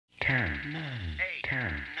10, 9, 8,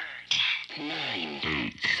 10, 9,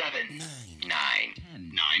 8, 7, 9,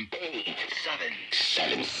 10, 9, 8, 7,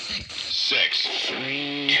 7, 6,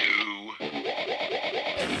 3,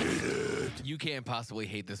 2. You can't possibly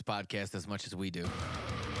hate this podcast as much as we do.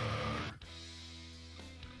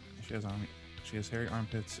 She has hairy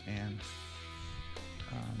armpits and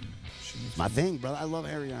My thing, brother. I love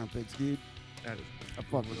hairy armpits, dude. that is. I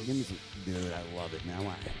fucking give me some, dude. I love it, man.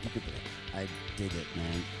 I dig it,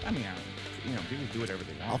 man. I mean, people do whatever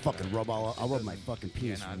they want. I'll fucking rub I'll rub my fucking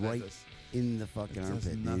penis right in the fucking it does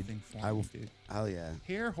armpit, nothing dude. for me, dude. Oh yeah.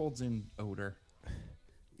 Hair holds in odor.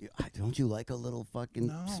 Don't you like a little fucking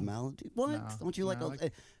smell, dude? What? Don't you like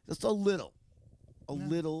just a little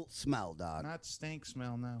smell, dog? Not stank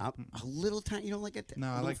smell, no. A little tiny. You don't like it? No,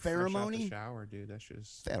 I like pheromone. fresh out the shower, dude. That's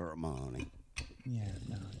just pheromone. Yeah,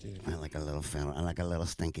 no, dude. I like a little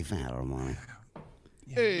stinky pheromone.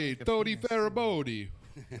 Yeah, Hey, like Tony penis. Farabody.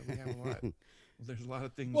 We have a lot. Well, there's a lot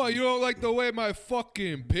of things. What, you don't like the way my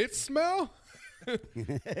fucking pits smell?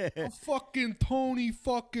 I'm fucking Tony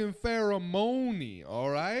fucking Pheromone, all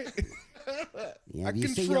right? Yeah, I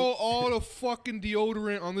control all the fucking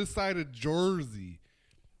deodorant on this side of Jersey.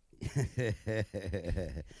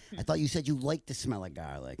 I thought you said you liked the smell of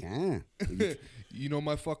garlic, huh? You know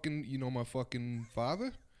my fucking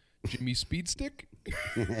father? Jimmy Speedstick?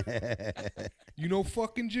 You know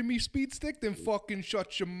fucking Jimmy Speedstick? Then fucking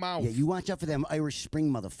shut your mouth. Yeah, you watch out for them Irish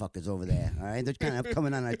Spring motherfuckers over there, all right? They're kind of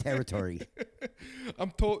coming on our territory.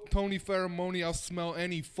 I'm Tony Pheromone. I'll smell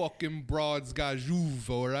any fucking broad's gajuve,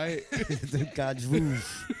 all right? The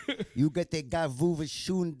gajuve. You get the gajuve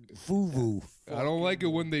shun fuvu. I don't like it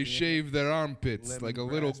when they shave their armpits like a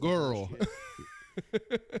little girl.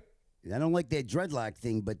 I don't like that dreadlock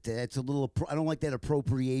thing, but that's a little. I don't like that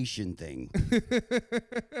appropriation thing.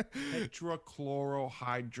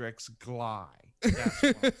 Tetrachlorohydrexgly. That's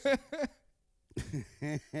what I'm saying.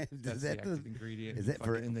 That's the active ingredient is that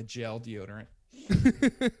for in the gel deodorant. I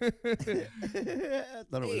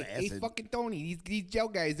thought it was acid. Hey, fucking Tony, these gel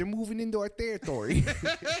guys, they're moving into our territory.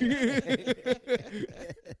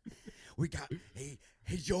 We got hey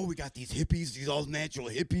Joe, we got these hippies, these all natural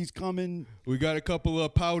hippies coming. We got a couple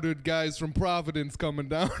of powdered guys from Providence coming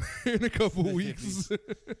down in a couple weeks.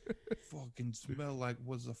 Fucking smell like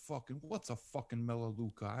what's a fucking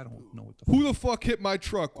Melaleuca? I don't know what the Who the fuck hit my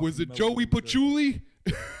truck? Was it Joey Patchouli?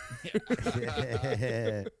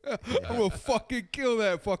 I'm gonna fucking kill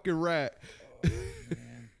that fucking rat. man.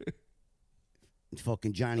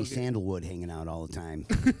 Fucking Johnny Sandalwood hanging out all the time.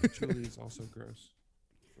 Patchouli is also gross.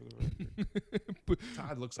 For the record.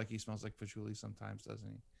 Todd looks like he smells like patchouli sometimes, doesn't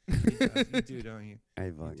he? He does. You do, don't you? I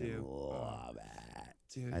You fucking do. love it.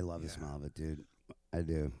 Dude, I love the smell of it, dude. I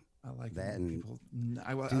do. I like that when and people.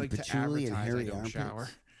 I like to patchouli and advertise I hairy don't armpits. shower.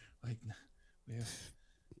 Like, yeah,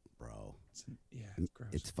 Bro. it's gross.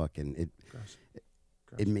 It's fucking gross.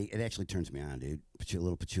 it actually turns me on, dude. A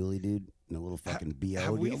little patchouli, dude, and a little fucking BO.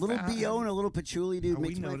 have we A little found- BO and a little patchouli, dude. Are we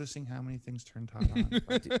makes my- noticing how many things turn Todd on?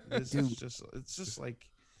 Like, it's just like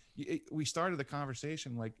we started the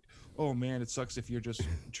conversation like, oh man, it sucks if you're just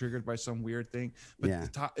triggered by some weird thing. But Yeah.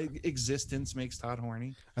 existence makes Todd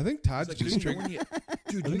horny. I think Todd's Like, just you know triggered.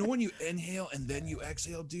 you know when you inhale and then you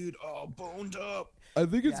exhale, dude? Oh, boned up. I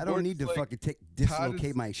think it's. I don't more need to like fucking Todd dislocate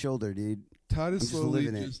is- my shoulder, dude. Todd is I'm just slowly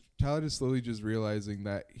living it. Todd is slowly just realizing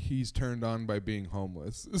that he's turned on by being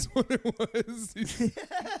homeless. Is what it was.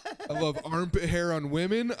 I love armpit hair on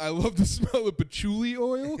women. I love the smell of patchouli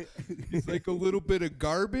oil. It's like a little bit of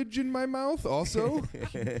garbage in my mouth. Also,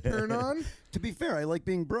 turn on. To be fair, I like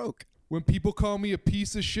being broke. When people call me a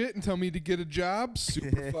piece of shit and tell me to get a job,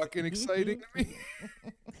 super fucking exciting to me.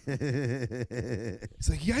 It's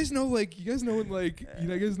like you guys know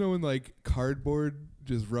when like cardboard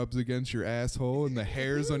just rubs against your asshole and the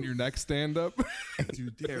hairs on your neck stand up.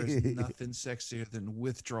 Dude, there is nothing sexier than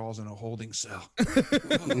withdrawals in a holding cell. I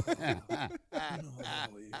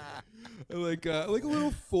like a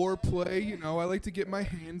little foreplay, you know. I like to get my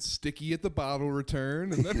hands sticky at the bottle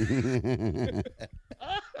return, and then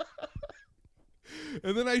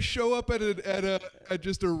and then I show up at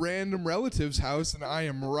just a random relative's house, and I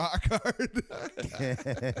am rock hard.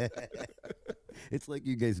 It's like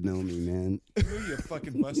you guys know me, man. You know you're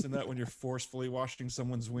fucking busting that when you're forcefully washing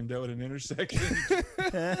someone's window at an intersection.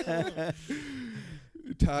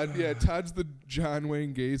 Todd's the John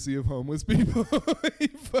Wayne Gacy of homeless people.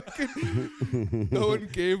 No one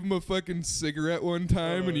gave him a fucking cigarette one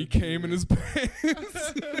time, and he came in his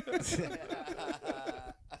pants.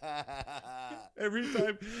 Every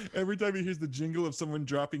time he hears the jingle of someone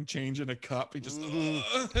dropping change in a cup, he just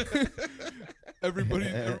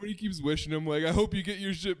Everybody keeps wishing him like, I hope you get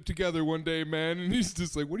your shit together one day, man. And he's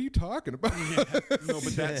just like, what are you talking about? Yeah. No,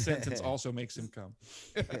 but that sentence also makes him come.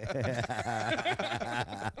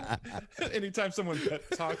 Anytime someone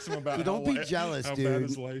talks to him about Don't be jealous, how dude. bad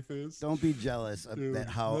his life is. Don't be jealous of Dude, that.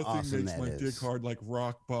 How nothing awesome makes that my is. dick hard like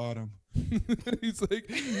rock bottom. he's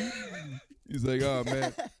like, oh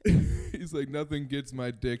man. He's like, nothing gets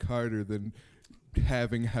my dick harder than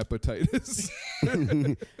having hepatitis.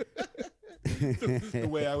 The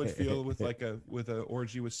way I would feel with with a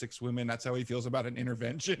orgy with 6 women, that's how he feels about an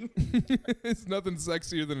intervention. It's nothing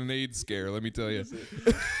sexier than an AIDS scare, let me tell you.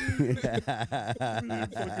 Fucking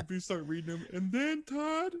you start reading them, and then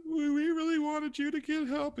Todd, we really wanted you to get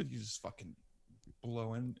help, and you just fucking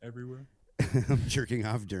blowing everywhere. I'm jerking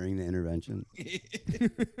off during the intervention.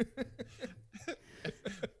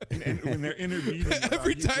 and when they're intervening,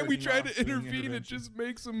 Every he's time we jerking try off to during the intervene, it intervention. just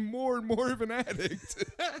makes him more and more of an addict.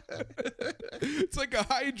 It's like a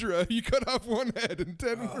hydra. You cut off one head and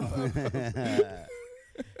 10 more pop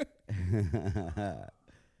up.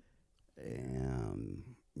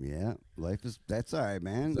 Yeah, life is, that's all right,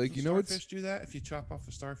 man. Like, you know what's starfish do that? If you chop off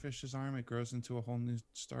a starfish's arm, it grows into a whole new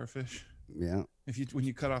starfish. Yeah, When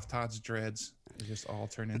you cut off Todd's dreads, they just all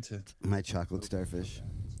turn into. my chocolate starfish.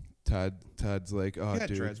 Todd's like, oh, You had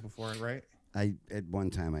dude. dreads before, right? At one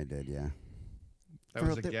time I did, yeah. That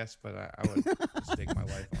was a guess, but I would stake my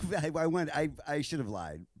life on it. I should have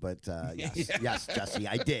lied, but yes, Yeah. yes, Jesse,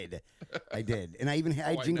 I did, and I even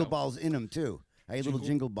had I jingle know. balls in them too. I had little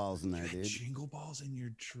jingle balls in there, dude. Jingle balls in your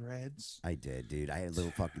dreads. I did, dude. I had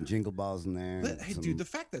little fucking jingle balls in there. Hey, dude, the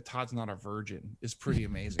fact that Todd's not a virgin is pretty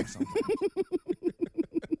amazing. Sometimes.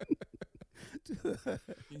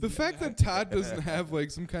 The fact that Todd doesn't have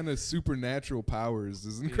like some kind of supernatural powers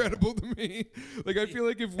is incredible to me. Like, I feel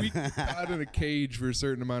like if we keep Todd in a cage for a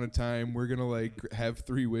certain amount of time, we're gonna like have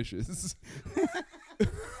 3 wishes.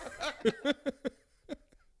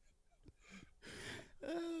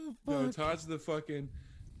 No, Todd's the fucking.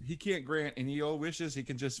 He can't grant any old wishes. He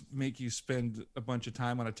can just make you spend a bunch of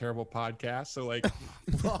time on a terrible podcast. So like,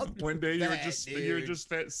 one day you were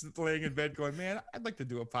just laying in bed going, "Man, I'd like to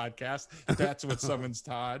do a podcast." That's what summons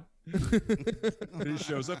Todd. And he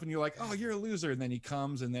shows up, and you're like, "Oh, you're a loser," and then he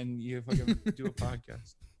comes, and then you fucking do a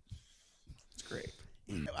podcast. It's great.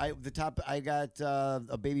 I got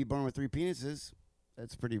a baby born with 3 penises.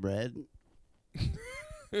 That's pretty rad.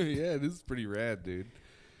 Yeah, this is pretty rad, dude.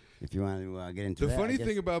 If you want to get into The that, funny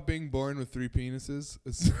thing about being born with 3 penises,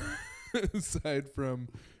 aside from,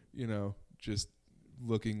 just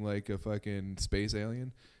looking like a fucking space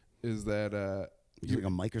alien, is that like a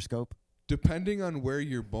microscope. Depending on where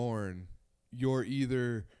you're born, you're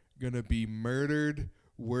either gonna be murdered,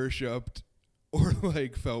 worshipped, or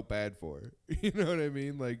like felt bad for. You know what I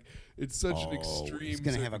mean? Like, it's such an extreme. He's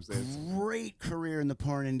gonna have a great career in the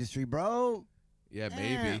porn industry, bro. Yeah,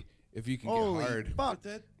 maybe if you can Holy get hard. fuck.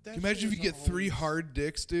 That Can you imagine if you get 3 hard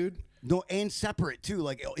dicks, dude? No, and separate too.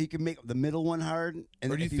 Like he can make the middle one hard,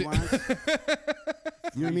 and Or do if you he wants, you know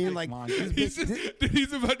what I mean? Like, he's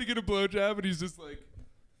about to get a blowjob, and he's just like,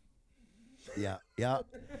 yeah.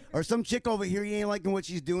 Or some chick over here, he ain't liking what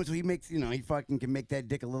she's doing, so he makes, he fucking can make that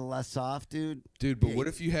dick a little less soft, dude. dude. But what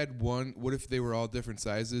if you had one? What if they were all different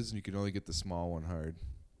sizes, and you could only get the small one hard?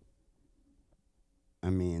 I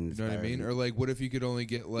mean, You know what I mean? Or like, what if you could only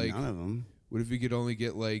get like? none of them. What if you could only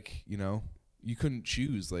get like, you couldn't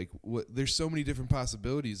choose. Like, what? There's so many different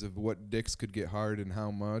possibilities of what dicks could get hard and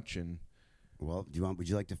how much. And Well, would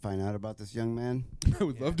you like to find out about this young man? I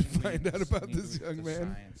would love to find out about this young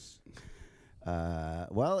man. Science.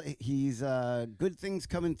 Well, he's good things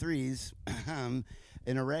come in threes.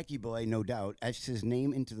 An Iraqi boy, no doubt, etched his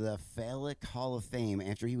name into the Phallic Hall of Fame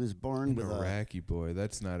after he was born An with Iraqi boy.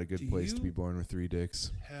 That's not a good Do place to you- be born with 3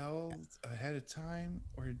 dicks. Held ahead of time,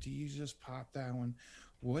 or do you just pop that one?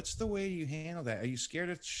 What's the way you handle that? Are you scared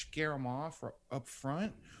to scare them off or up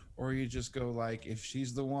front, or you just go like, if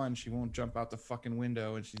she's the one, she won't jump out the fucking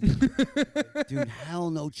window, and she's Dude, hell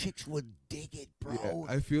no, chicks would dig it, bro.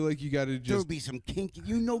 I feel like you got to There just. would be some kinky,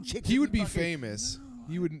 chicks. He would be fucking- famous.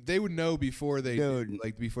 They would know before they Dude.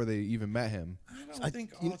 before they even met him. I don't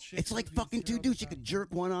think all chicks. It's like would be fucking 2 thrilled dudes. You about could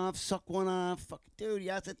jerk one off, suck one off. Fuck, dude,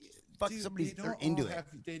 yeah, that's fuck Dude, somebody's. they They're don't into all it. have,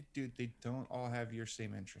 they don't all have your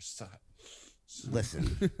same interests. Todd. Listen,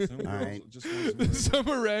 Some all girls right. just want some- Some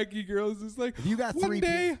Iraqi girls is like, If you got one 3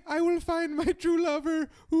 day I will find my true lover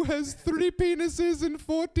who has 3 penises and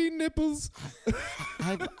 14 nipples.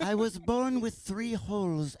 I was born with 3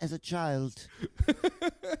 holes as a child,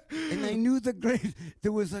 and I knew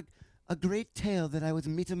there was a great tale that I would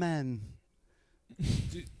meet a man.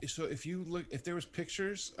 Dude, so if there was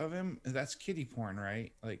pictures of him, that's kiddie porn,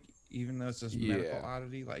 right? Like even though it's this Yeah. medical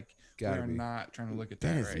oddity, like Gotta we're be. not trying to look at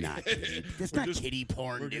That that, is right? not kitty. That's We're not just- kitty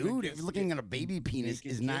porn, we're gonna dude. get- Looking at a baby penis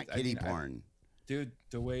naked is not kids. I kitty mean, porn. Dude,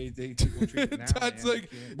 the way people treat it now. Todd's man,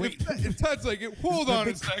 like, you can't- if Todd's like, hold on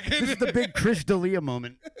a This is second. the big Chris D'Elia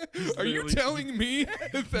moment. Are you literally- telling me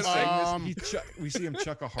that saying this, we see him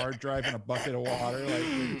chuck a hard drive in a bucket of water.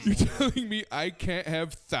 Like, you're telling me I can't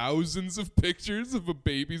have thousands of pictures of a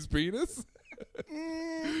baby's penis?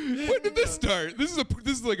 When did this start? This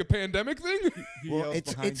is like a pandemic thing. he Well, yells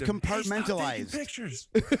it's behind him, "Hey, stop taking compartmentalized. pictures.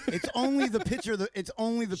 It's only the picture. It's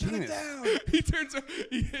only the Shut it penis. down.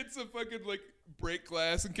 He hits a fucking like break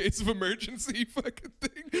glass in case of emergency fucking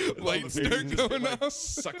thing. Lights All the start babies just going get, like, off.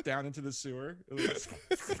 sucked down into the sewer.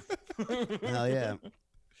 Hell yeah.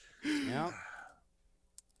 Yeah.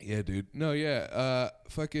 Yeah, dude. No, yeah.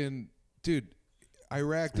 Fucking dude.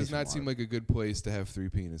 Iraq does Nice not seem water. like a good place to have three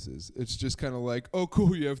penises. It's just kind of like, oh,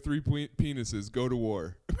 cool, you have three penises. Go to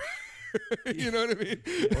war. You know what I mean?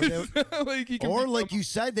 It's not like you can Or become- like you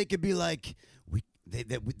said, they could be like,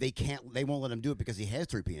 they can't, they won't let him do it because he has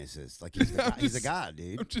three penises. Like he's a god, I'm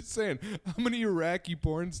dude. just saying, how many Iraqi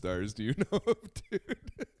porn stars do you know of, dude?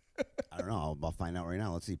 I don't know. I'll find out right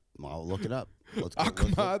now. Let's see. I'll look it up. Let's look.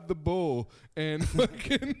 Ahmad the Bull and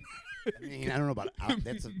fucking I mean, I don't know about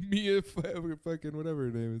that's a, Mia fucking whatever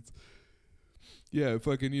her name is. Yeah,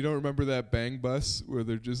 fucking you don't remember that bang bus where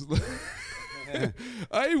they're just like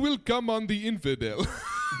I will come on the infidel.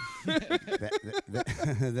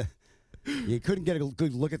 you couldn't get a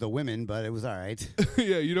good look at the women, but it was all right.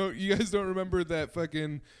 Yeah, you guys don't remember that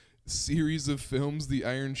fucking series of films the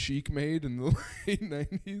Iron Sheik made in the late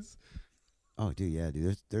 90s? Oh, dude, yeah,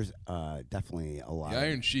 dude. There's definitely a lot. The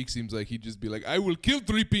Iron Sheik seems like he'd just be like, I will kill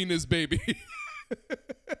three penis, baby.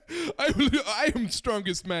 I am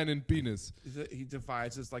strongest man in penis. He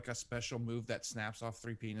devises like a special move that snaps off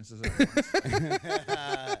three penises at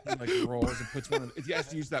once. He like rolls and puts one. He has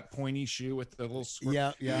to use that pointy shoe with the little squirt.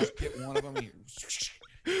 Yeah, yeah. Just get one of them. He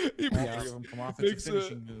All three of them come off. It's a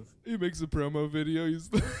finishing move. He makes a promo video.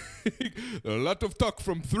 He's like, a lot of talk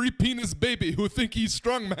from three penis baby who think he's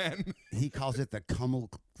strong man. He calls it the Kummel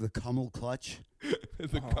clutch. The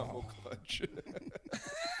cum hold clutch.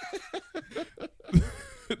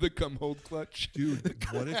 The cum hold clutch. Dude,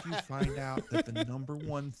 what if you find out that the number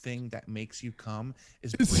one thing that makes you come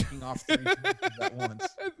is breaking off three penises at once?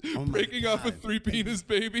 Oh my Breaking off a God. three penis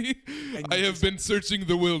baby. And I you have just- been searching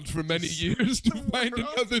the world for many years to find world?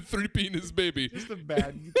 another three penis baby. Just a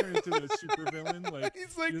bad. You turn into a super villain. Like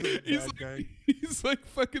He's like you're the he's bad like, guy. he's like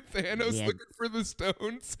fucking Thanos Yeah. looking for the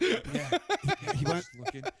stones. Yeah, He wants- just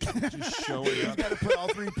looking, just showing He's up. got to put all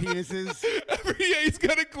three penises. Yeah, he's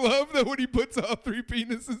got a glove that when he puts all three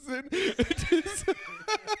penises in, it, just,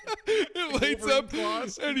 it lights Wolverine up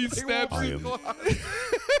claws. and he Like snaps Wolverine it. claws.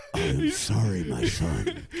 I am sorry, my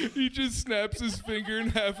son. He just snaps his finger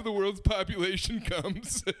and half of the world's population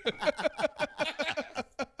comes.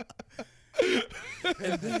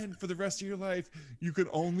 And then for the rest of your life, you can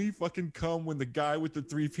only fucking come when the guy with the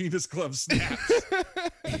three penis glove snaps.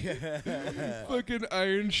 Fucking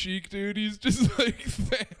Iron Sheik, dude. He's just like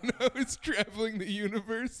Thanos traveling the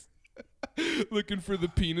universe looking for the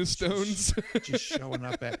penis stones. Just showing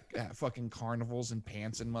up at fucking carnivals and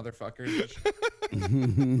pants and motherfuckers.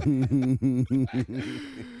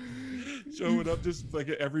 Showing up just like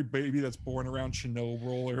every baby that's born around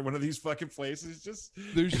Chernobyl or one of these fucking places. Just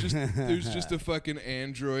There's just a fucking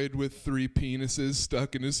android with three penises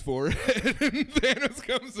stuck in his forehead, and Thanos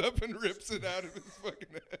comes up and rips it out of his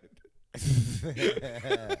fucking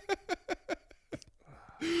head.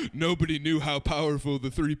 Nobody knew how powerful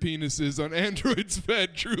the three penises on Android's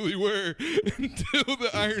bed truly were until the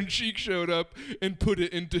Iron Sheik showed up and put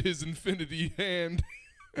it into his infinity hand.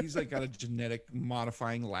 he's like got a genetic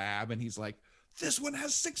modifying lab and he's like, this one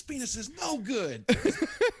has 6 penises, no good.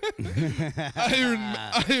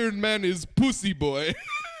 Iron Man is pussy boy.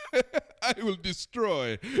 I will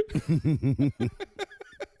destroy.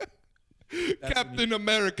 Captain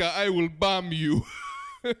America, I will bomb you.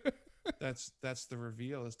 That's the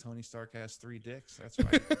reveal is Tony Stark has 3 dicks. That's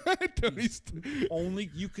right. Tony's Only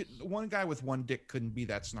you could one guy with one dick couldn't be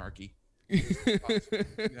that snarky. You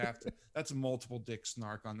have to. That's multiple dick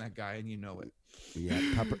snark on that guy, and you know it.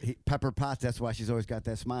 Yeah, Pepper Potts. That's why she's always got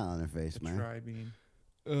that smile on her face, man. Try being.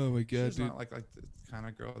 Oh my god, She's dude. not like the kind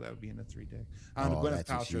of girl that would be in a 3 dick. Oh, Gwyneth that's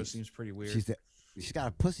what Paltrow she's- seems pretty weird. She's got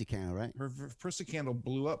a pussy candle, right? Her pussy candle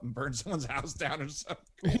blew up and burned someone's house down or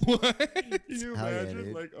something. What? Can you Hell yeah, imagine?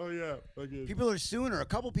 dude. Like, oh yeah, fucking. People are suing her. A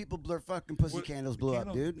couple people, their fucking pussy What- candles the blew up,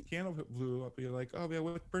 candle- dude. The candle blew up. You're like, oh man,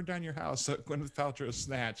 what burned down your house? Gwyneth Paltrow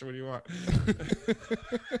snatch. What do you want?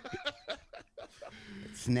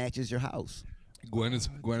 It snatches your house.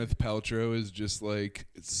 Gwyneth Paltrow is just like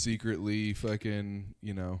secretly fucking,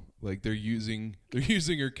 you know, like they're using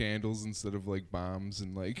her candles instead of like bombs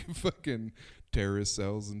and like fucking terrorist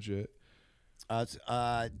cells and shit.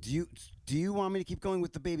 Do you want me to keep going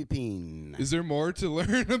with the baby peen? Is there more to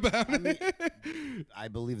learn about it? I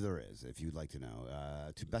believe there is, if you'd like to know.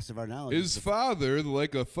 To best of our knowledge. His father,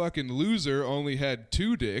 like a fucking loser, only had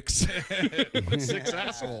 2 dicks. 6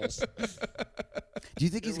 assholes. Do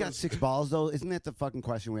you think he's got 6 balls, though? Isn't that the fucking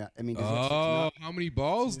question? Does he have 6 Oh, how many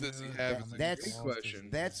balls does he have? That's a great question.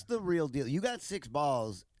 That's the real deal. You got 6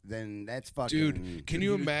 balls, then that's fucking... Dude, can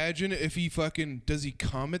you imagine if he fucking... Does he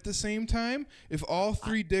come at the same time? If all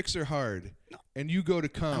 3 dicks are hard and you go to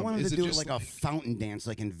come, I want him is to it do it just like a fountain dance,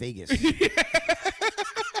 like in Vegas.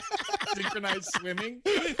 Synchronized swimming.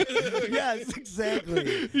 Yes,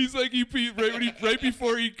 exactly. He's like right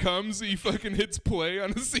before he comes, he fucking hits play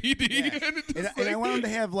on a CD, Yeah. and I want him to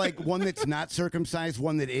have like one that's not circumcised,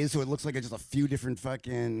 one that is, so it looks like it's just a few different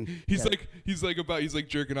fucking. He's like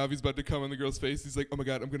jerking off. He's about to come on the girl's face. He's like, oh my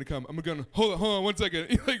god, I'm gonna come. I'm gonna hold on 1 second.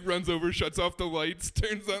 He like runs over, shuts off the lights,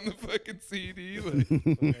 turns on the fucking CD. Like,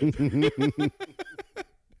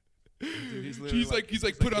 Dude, he's like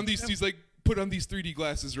put on these 3D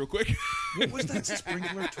glasses real quick. What was that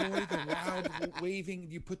sprinkler toy? The wild waving.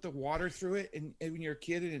 You put the water through it, and when you're a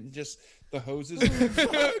kid, and it just the hoses.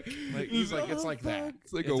 Like he's like, it's like that.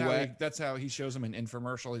 It's like That's how he shows him an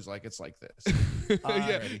infomercial. He's like, it's like this.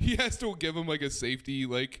 Yeah, he has to give him like a safety.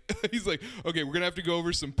 Like he's like, okay, we're gonna have to go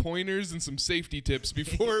over some pointers and some safety tips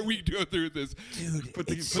before we go through this. Dude, Put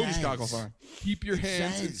these goggles on. Keep your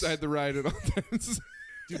hands inside the ride at all times.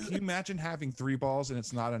 Dude, can you imagine having 3 balls and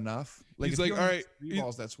it's not enough? Like, He's if like, you only all have right, 3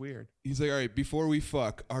 balls. That's weird. He's like, all right, before we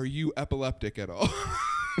fuck, are you epileptic at all?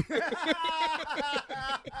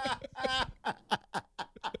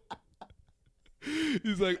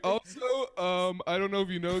 He's like, also, I don't know if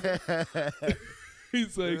you know that.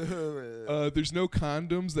 He's like, there's no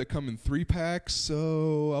condoms that come in 3-packs,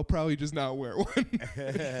 so I'll probably just not wear one.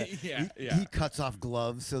 Yeah. He cuts off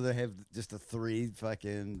gloves so they have just the 3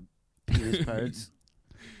 fucking penis parts.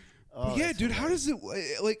 Oh, Yeah, dude, how does it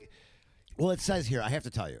like? Well, it says here. I have to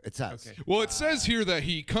tell you. It says. Okay. Well, it says here that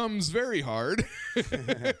he comes very hard.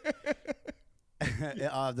 The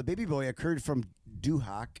baby boy occurred from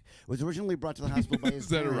Duhok. Was originally brought to the hospital by his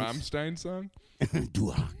Is that a parents. Rammstein song?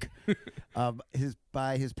 Duhok.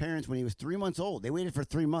 By his parents when he was 3 months old. They waited for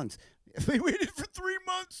 3 months. They waited for 3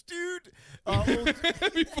 months, dude.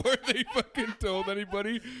 Before they fucking told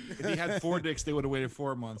anybody. If he had 4 dicks, they would have waited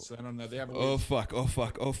 4 months. I don't know. They haven't. Oh fuck!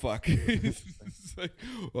 It's like,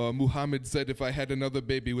 Muhammad said if I had another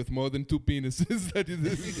baby with more than 2 penises,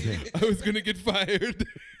 I was gonna get fired.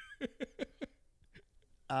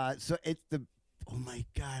 So it's the. Oh my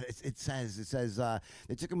God! It says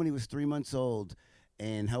they took him when he was 3 months old,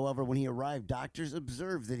 and however, when he arrived, doctors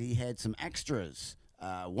observed that he had some extras.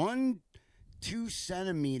 1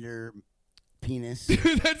 2-centimeter penis.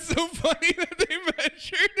 Dude, that's so funny that they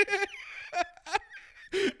measured it.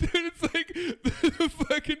 Dude, it's like the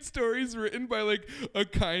fucking story's written by like a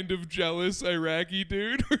kind of jealous Iraqi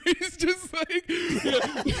dude where he's just like, he's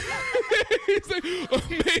like,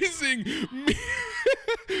 amazing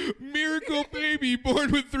miracle baby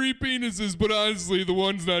born with 3 penises, but honestly the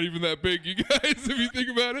one's not even that big, you guys, if you think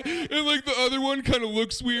about it. And like the other one kind of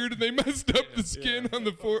looks weird and they messed up the skin on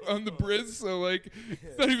the bris, so like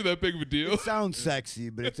it's not even that big of a deal. It sounds sexy,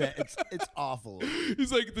 but it's awful.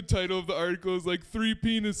 He's like, the title of the article is like 3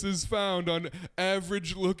 penises found on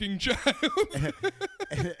average looking child.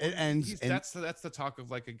 It ends. That's the talk of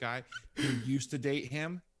like a guy who used to date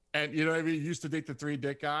him. And you know what I mean? He used to date the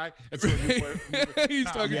 3-dick guy. And so he's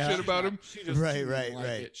talking shit about him. She just Right.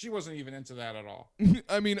 it. She wasn't even into that at all.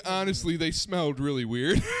 I mean, honestly, they smelled really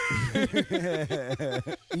weird.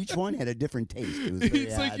 Each one had a different taste. It was very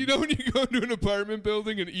It's like, odd. you know when you go into an apartment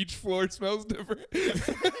building and each floor smells different?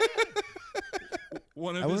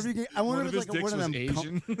 One of I his, wonder if it's like dicks one of was them.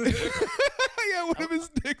 Asian. Yeah, one of his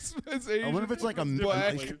dicks was Asian. I wonder if it's like a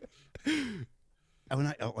black.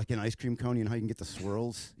 like an ice cream cone. You know how you can get the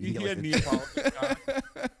swirls? You He can get, had like, Neapolitan cock.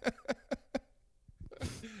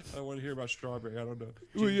 I want to hear about strawberry. I don't know.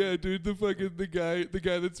 Well, yeah, dude, the guy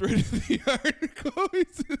that's writing the article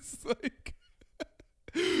is just like,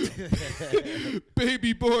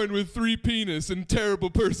 baby born with 3 penis and terrible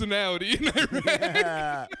personality in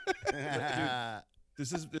Iraq.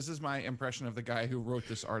 This is my impression of the guy who wrote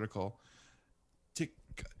this article. Tick,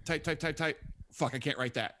 type. fuck, I can't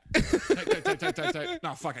write that. Type.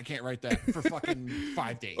 No, fuck, I can't write that for fucking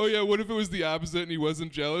 5 days. Oh yeah, what if it was the opposite and he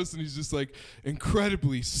wasn't jealous and he's just like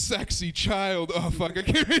incredibly sexy child? Oh fuck, I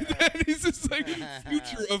can't read that. He's just like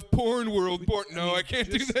future of porn world. No, I can't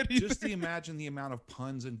do that either. Just imagine the amount of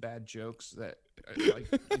puns and bad jokes that, like,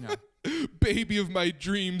 you know. Baby of my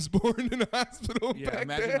dreams, born in a hospital. Yeah, back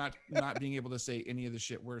imagine then. not being able to say any of the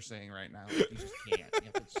shit we're saying right now. Like, you just can't. You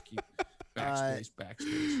have to just keep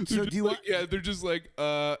backspace. So do you want? Yeah, they're just like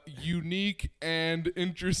unique and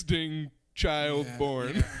interesting child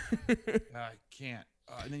born. Yeah. I can't.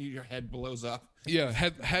 And then your head blows up. Yeah,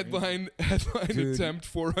 headline Dude. attempt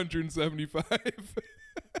 475.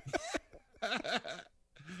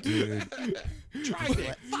 Dude. Try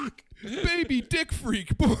it. Fuck. Baby dick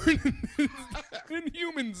freak born in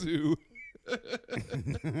human zoo.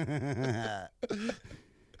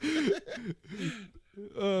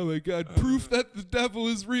 Oh my god, proof that the devil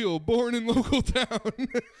is real, born in local town.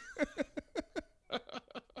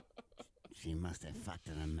 She must have fucked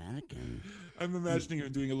an American. I'm imagining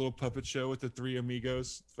him doing a little puppet show with the three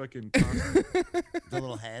amigos. Fucking. The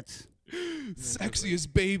little hats.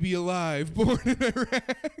 Sexiest baby alive, born in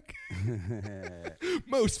Iraq.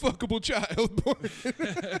 Most fuckable child born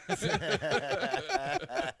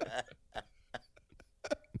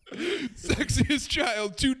Sexiest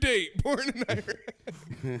child to date, born in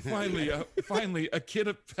Iraq. Finally, a kid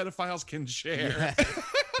of pedophiles can share.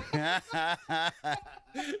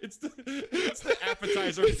 It's the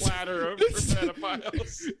appetizer platter for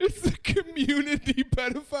pedophiles. It's the community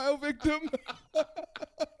pedophile victim.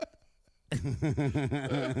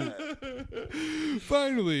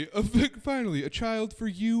 Finally, a child for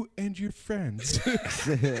you and your friends.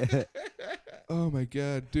 Oh my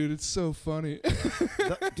god, dude, it's so funny.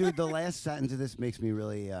 Dude, the last sentence of this makes me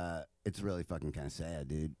really, it's really fucking kind of sad,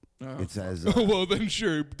 dude. Oh, It says, Oh well, then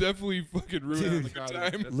sure, definitely fucking ruined Dude. the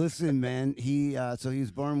time. listen, man, he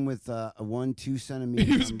was born with a 1-2 centimeter.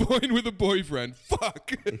 He was born with a boyfriend.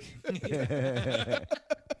 Fuck.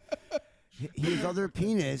 His other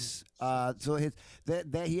penis, so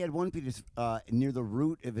that he had one penis near the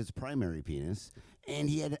root of his primary penis, and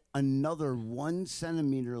he had another 1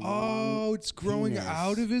 centimeter long. Oh, it's growing penis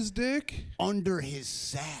out of his dick? under his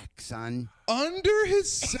sack, son. Under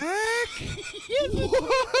his sack?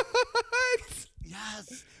 What?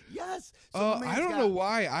 Yes. So the I man's don't got, know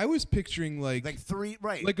why. I was picturing like Like 3,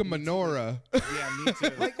 right? a menorah. Yeah, me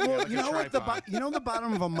too. Like, Yeah, well, like you a know, like tripod. the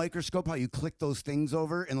bottom of a microscope, how you click those things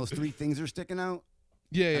over, and those 3 things are sticking out.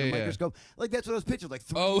 Yeah, on a yeah, yeah. microscope. Like that's what I was picturing. Like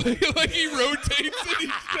 3. Oh, like he rotates it each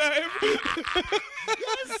time.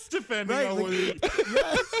 Depending Right, on like- what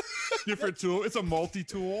yes. different tool. It's a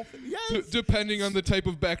multi-tool. Yes. Depending on the type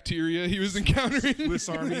of bacteria he was encountering. Swiss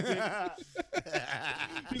Army thing.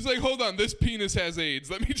 He's like, hold on, this penis has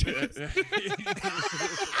AIDS. Let me just.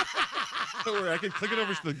 Don't worry, I can click it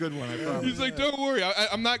over to the good one. I promise. He's like, don't worry,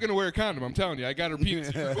 I'm not gonna wear a condom. I'm telling you, I got her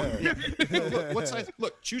penis. Look, what size?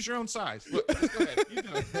 Look, choose your own size. Look, go ahead. You do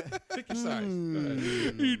it. Pick your size. Go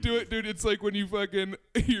ahead. You do it, dude. It's like when you're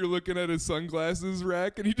looking at his sunglasses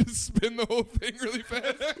rack and you just spin the whole thing really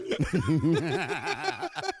fast.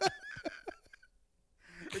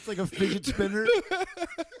 It's like a fidget spinner.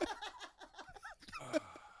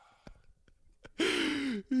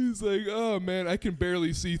 He's like, oh man, I can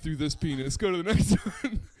barely see through this penis. Go to the next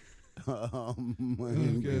one. Oh my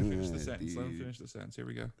Okay. Finish the God, sentence. Let him dude. finish the sentence. Here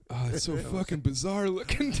we go. Oh, it's so fucking bizarre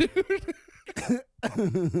looking, dude.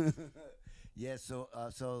 Yeah, so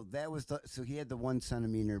that was so he had the 1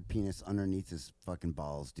 centimeter penis underneath his fucking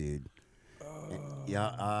balls, dude.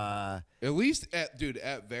 Yeah, At least, at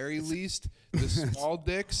very least, the small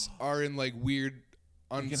dicks are in like weird,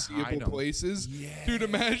 hide unseeable 'em. places. Dude,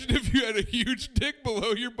 imagine if you had a huge dick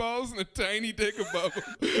below your balls and a tiny dick above them.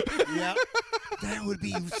 yeah, that would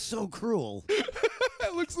be so cruel.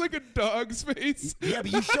 That looks like a dog's face. Yeah,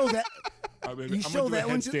 but you show that Baby, You I'm show gonna do that a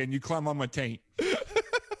one to- headstand. You climb on my taint.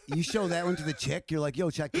 you show that one to the chick. You're like, yo,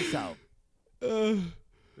 check this out. Uh,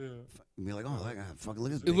 And be like, oh, fucking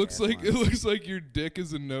look at this. it big looks ass like one." it looks like your dick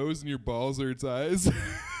is a nose and your balls are its eyes.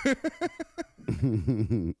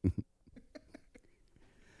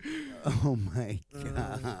 Oh my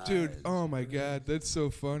god, Dude, oh my god, that's so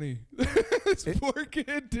funny. This poor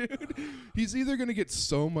kid, dude. He's either gonna get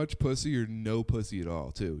so much pussy or no pussy at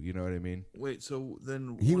all, too. You know what I mean? Wait, so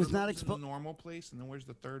then He one was of not those in the expo- normal place, and then where's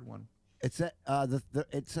the third one? It's at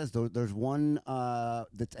it says there's one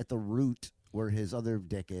that's at the root where his other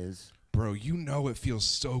dick is. Bro, you know it feels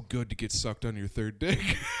so good to get sucked on your third dick.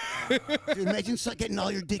 Dude, imagine getting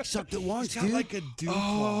all your dick sucked at once, It's got dude. like a dew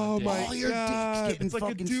claw. dude. my all your God. dicks getting It's like a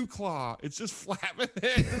fucking. dew claw. It's just flapping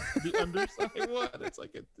it. The underside one. It's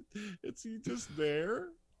like it's just there.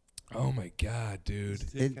 Oh my God, dude.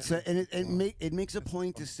 It makes a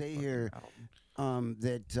point to say here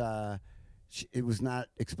that it was not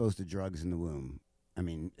exposed to drugs in the womb. I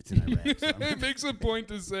mean, it's in Iraq. So It makes a point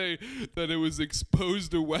to say that it was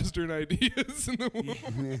exposed to Western ideas in the womb.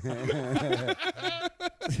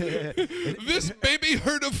 This baby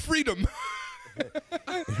heard of freedom.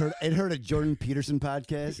 it heard a Jordan Peterson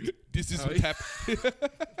podcast. This is what happened.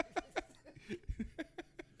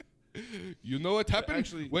 You know what happened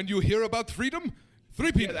Actually- when you hear about freedom? Three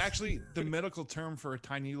Yeah, penis. actually, the medical term for a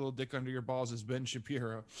tiny little dick under your balls is Ben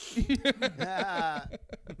Shapiro.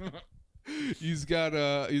 He's got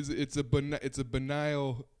it's a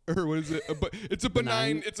benign, or what is it? It's a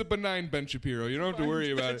benign. It's a benign Ben Shapiro. You don't have to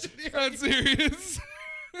worry about it. It's not serious.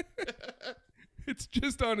 It's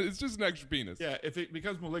just an extra penis. Yeah, if it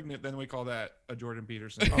becomes malignant, then we call that a Jordan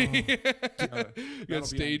Peterson. I That'll be on got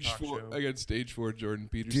stage the talk 4. show. I got stage 4 Jordan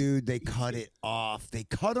Peterson. Dude, they cut it off. They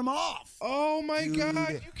cut him off. Oh my Dude.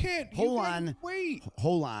 God! You can't. Hold you gotta on. Wait.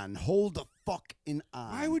 Hold on. Hold the fucking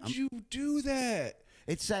on. Why would you do that?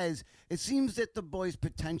 It says, it seems that the boy's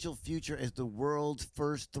potential future as the world's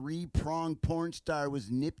first three-pronged porn star was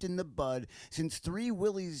nipped in the bud since Three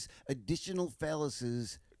Willie's additional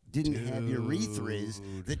phalluses didn't have urethras.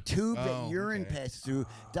 The tube that urine passes through,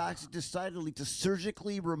 doctors decided to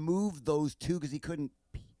surgically remove those two because he couldn't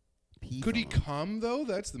pee. Could he from them. come though?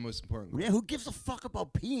 That's the most important. Yeah, who gives a fuck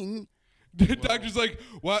about peeing? The doctor's like,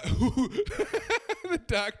 what? The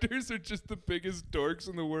doctors are just the biggest dorks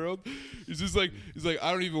in the world. He's like,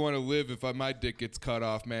 I don't even want to live if my dick gets cut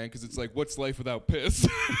off, man, because it's like, what's life without piss?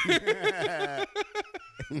 I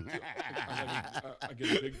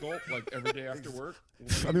get a big gulp like every day after work.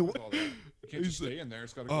 I mean, all that? You can't just stay in there.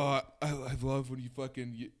 It's got to go. I love when you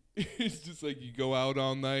fucking. It's just like you go out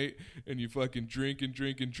all night and you fucking drink and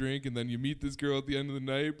drink and drink, and then you meet this girl at the end of the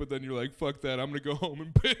night, but then you're like, fuck that, I'm gonna go home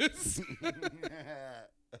and piss.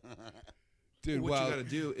 Dude, What wow. you got to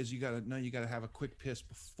do is you got to have a quick piss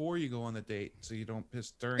before you go on the date, so you don't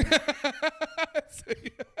piss during.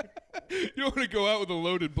 You don't want to go out with a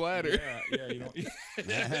loaded bladder. yeah, you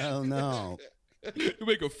don't. Hell no. You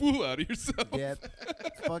make a fool out of yourself. Yep.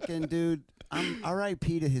 Fucking dude. I'm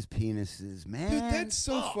R.I.P. to his penises, man. Dude, that's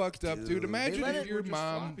so fucked up, dude. They Imagine let if it- your Just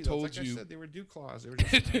mom floppy, though. told Like I you. said, they were dew claws. They were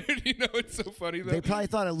just Dude, you know it's so funny though. They probably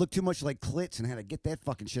thought it looked too much like clits and had to get that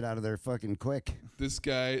fucking shit out of there fucking quick. This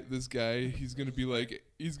guy, he's gonna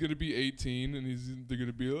be 18, and they're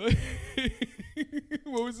gonna be like,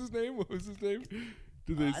 what was his name?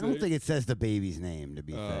 Did they say? I don't think it says the baby's name, to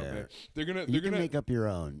be Oh, fair. okay. They're gonna You can make up your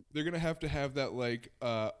own. they're gonna have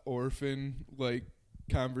that orphan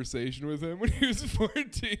conversation with him when he was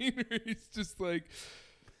 14, where he's just like,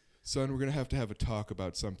 son, we're gonna have to have a talk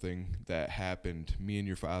about something that happened. Me and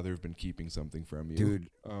your father have been keeping something from you, Dude,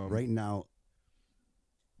 right now.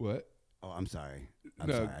 What? Oh, I'm sorry.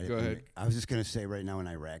 No, go ahead. I was just going to say right now in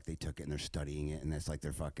Iraq, they took it and they're studying it. And that's like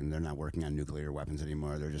they're not working on nuclear weapons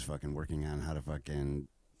anymore. They're just fucking working on how to fucking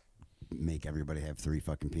make everybody have 3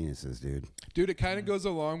 fucking penises, dude. Dude, it kind of goes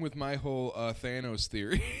along with my whole Thanos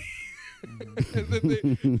theory.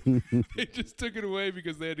 That they just took it away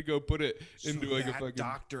because they had to go put it into like a fucking.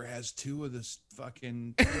 doctor has 2 of this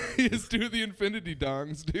fucking. He has 2 of the Infinity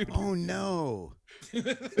Dongs, dude. Oh, no.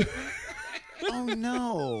 Oh,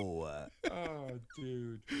 no. Oh,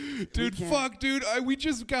 dude. Dude, fuck, dude. We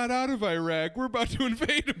just got out of Iraq. We're about to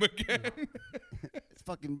invade them again. It's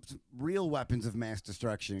fucking real weapons of mass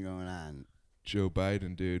destruction going on. Joe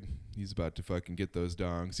Biden, dude. He's about to fucking get those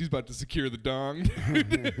dongs. He's about to secure the dong.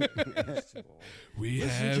 We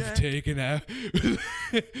have taken out.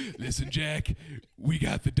 Listen, Jack. We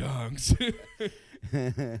got the dongs.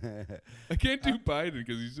 I can't do Biden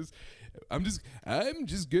because he's just. I'm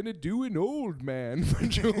just gonna do an old man for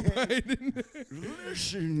Joe Biden.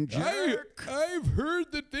 Listen, Jack. I've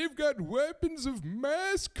heard that they've got weapons of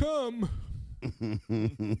mass cum.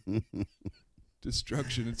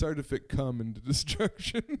 Destruction. It's hard to fit cum into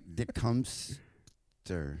destruction. Dick Cumster.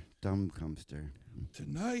 Dumb Cumster.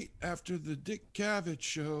 Tonight, after the Dick Cavett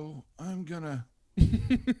show, I'm gonna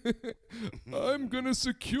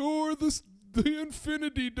secure the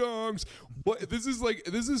Infinity Dongs. What this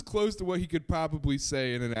is close to what he could probably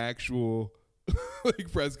say in an actual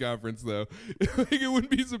press conference though. It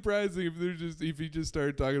wouldn't be surprising if he just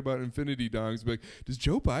started talking about Infinity Dongs. Like, does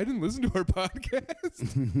Joe Biden listen to our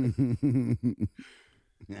podcast?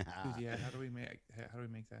 yeah. How do we make that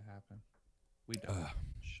happen? We don't.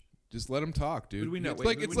 Just let him talk, dude. Who do we know? It's Wait,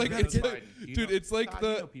 like who it's do we like know it's knows like, Biden? Do you dude. know? It's like Todd,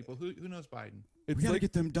 the you know people. Who knows Biden? We it's gotta like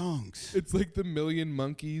get them dongs. it's like the million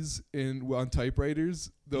monkeys on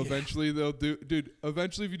typewriters. They'll eventually they'll do, dude.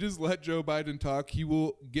 Eventually, if you just let Joe Biden talk, he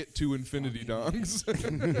will get to infinity dongs.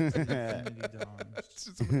 Infinity dongs. It's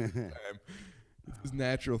just a matter of time. It's his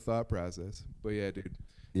natural thought process. But yeah, dude.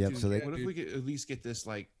 Yep. Dude, So they. what if we could at least get this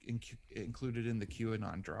like included in the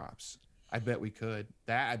QAnon drops? I bet we could.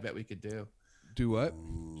 That I bet we could do. Do what?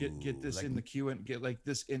 Get this in the get like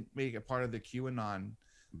this in, make it part of the QAnon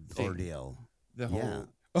thing. Ordeal. The whole Yeah.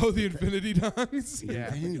 Oh, the infinity dongs. yeah.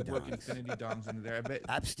 Infinity We could work dongs. infinity dongs into there. I bet.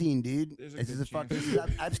 Epstein, dude. There's a This good is a fuck. chance. This is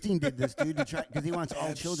Epstein did this, dude, to try because he wants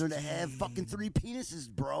all children to have fucking 3 penises,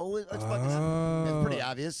 bro. It's fucking. That's pretty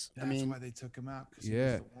obvious. That's I mean, why they took him out because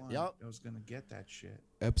Yeah. he was the one Yep. that was gonna get that shit.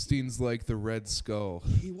 Epstein's like the Red Skull.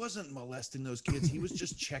 He wasn't molesting those kids. He was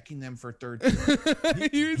just checking them for third.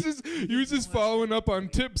 he was just following up on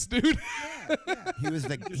tips, dude. he was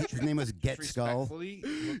his name was Get Skull. Respectfully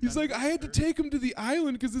looked He's like, under I had to the shirt. take him to the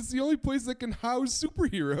island because it's the only place that can house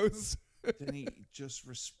superheroes. Then he just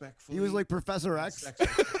respectfully. He was like Professor had X. sex with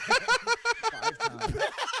her 5 times.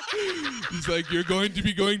 He's like, you're going to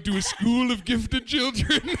be going to a school of gifted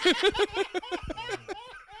children.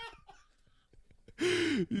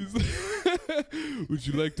 He's like, would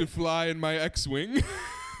you like to fly in my X-wing?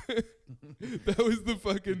 That was the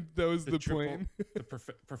plane. The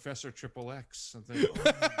Professor Triple X. Something.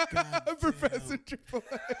 Professor Triple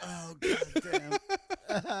X. Oh goddamn!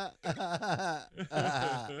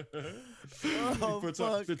 He puts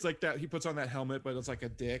on, it's like that. He puts on that helmet, but it's like a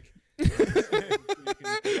dick. And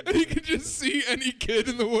you can just see any kid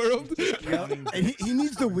in the world. And he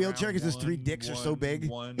needs the wheelchair because his 3 dicks are so big.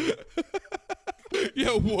 One.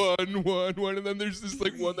 Yeah, one, and then there's just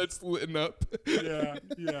like one that's lit up. Yeah.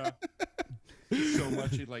 So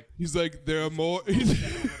much he like. He's like, there are more.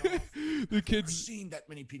 The Never kid's seen that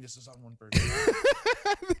many penises on one person.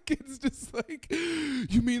 the kid's just like,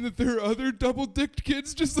 you mean that there are other double-dicked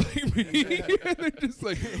kids just like me? And they're just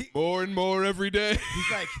like, more and more every day.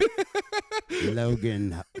 He's like,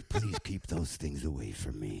 Logan, please keep those things away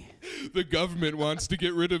from me. The government wants to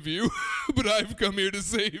get rid of you, but I've come here to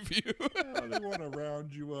save you. Oh, they want to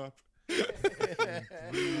round you up.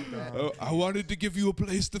 Oh, I wanted to give you a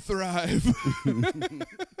place to thrive. And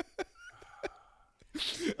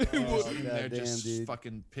they're goddamn, just dude.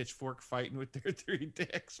 fucking pitchfork fighting with their 3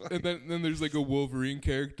 dicks. And then there's like a Wolverine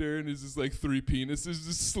character, and it's just like 3 penises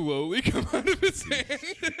just slowly come out of his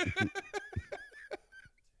hand.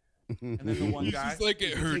 And then the one He's guy, just like,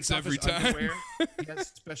 it he hurts takes off every his time. underwear. He has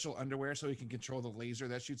special underwear so he can control the laser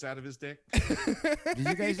that shoots out of his dick. Did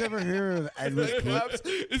you guys ever hear of Edward Clip?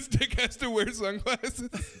 His dick has to wear sunglasses.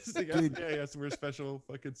 Yeah, he has to wear special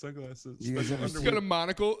fucking sunglasses. You guys Special ever He's got a underwear.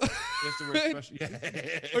 monocle. He has to wear special.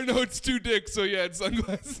 Yeah. Or no, it's 2 dicks, so yeah, it's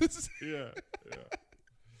sunglasses. Yeah.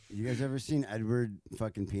 You guys ever seen Edward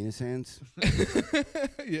fucking penis hands? Yeah, I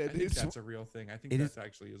think dude. that's a real thing. I think It that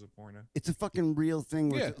actually is a porno. It's a fucking real thing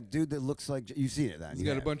where Yeah. it's a dude that looks like you've seen it then. He's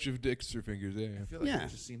got a bunch of dicks or fingers. Yeah. I feel like Yeah.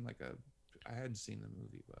 I've just seen like a. I hadn't seen the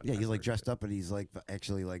movie, but Yeah, I've he's like heard dressed it. up, but he's like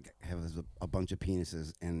actually like has a bunch of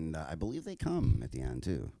penises, and I believe they come at the end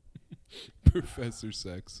too. Professor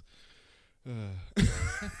Sex. Can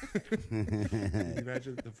you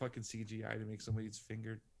imagine the fucking CGI to make somebody's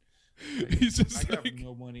finger. Like, He's just I got like,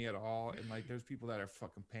 no money at all, and like there's people that are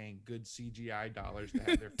fucking paying good CGI dollars to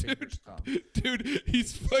have their fingers come. dude,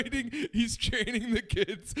 he's fighting, he's training the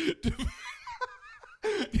kids to.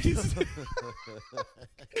 He's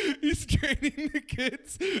training the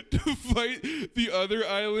kids to fight the other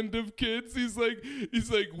island of kids. He's like,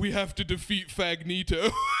 we have to defeat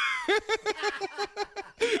Fagnito.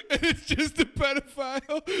 And it's just a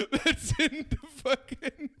pedophile that's into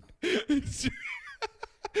fucking. It's just,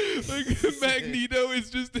 like Magneto is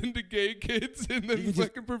just into gay kids, and then You just-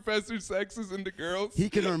 fucking Professor Sex is into girls. He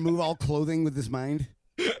can remove all clothing with his mind.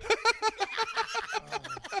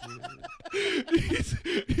 He's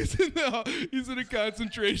in a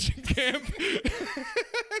concentration camp. And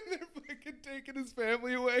they're fucking taking his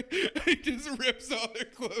family away. And he just rips all their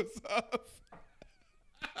clothes off.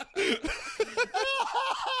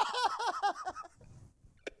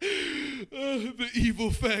 The evil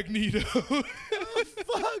Fagnito.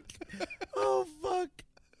 Oh fuck!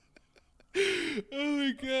 Oh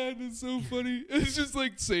my god, that's so funny. It's just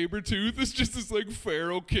like Sabretooth. It's just this like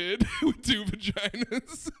feral kid with 2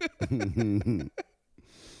 vaginas.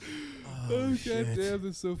 Oh shit. god damn,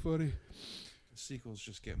 that's so funny. The sequels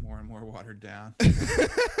just get more and more watered down.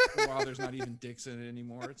 While there's not even dicks in it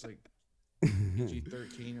anymore, it's like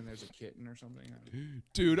PG-13 and there's a kitten or something.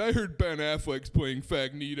 Dude, I heard Ben Affleck's playing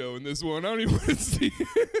Fagnito in this one. I don't even want to see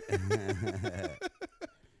it.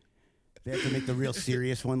 They have to make the real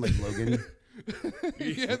serious one like Logan.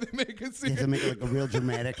 Yeah, they make it They have to make it like a real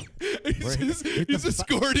dramatic. He's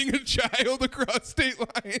escorting a child across state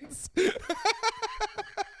lines.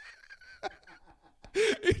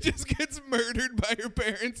 He just gets murdered by her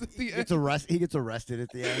parents at the end. He gets arrested at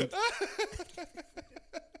the end.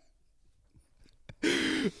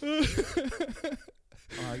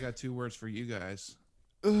 I got 2 words for you guys.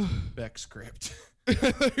 Beck script.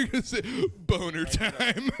 You're gonna say boner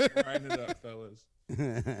time. Grind it up, fellas.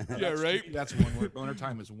 Yeah, right? That's 1 word. Boner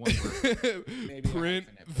time is 1 word. Maybe Print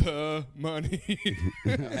the money.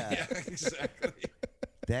 Yeah, exactly.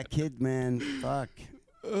 That kid, man, fuck.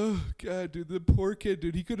 Oh, God, dude. The poor kid,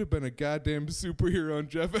 dude. He could have been a goddamn superhero on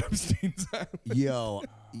Jeff Epstein's island. Yo,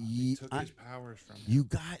 He took his powers from him. you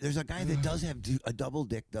got. There's a guy that does have a double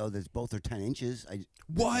dick though. That's both are 10 inches.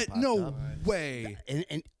 What? popped No up. way.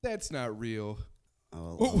 And That's not real.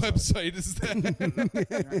 oh, What website is that?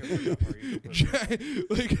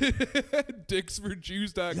 Like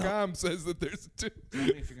dicksforjews.com says that there's 2. Tell me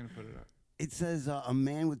if you're gonna put it up. it says a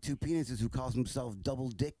man with 2 penises who calls himself double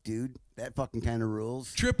dick, dude. That fucking kind of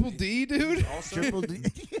rules. Triple D, dude. Also, Triple D.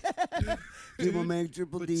 Dude, my man,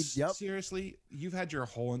 Triple but D. Yep. seriously, you've had your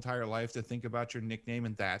whole entire life to think about your nickname,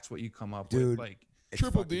 and that's what you come up Dude. with. Like,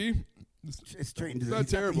 Triple D. It's straight into It's the. not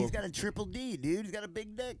terrible. He's got a triple D, dude. He's got a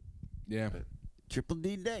big dick. Yeah. Triple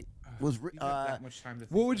D dick. you Was have that much time to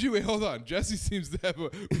think. What would you hold on? Jesse seems to have a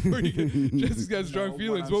before you get, Jesse's got strong No, what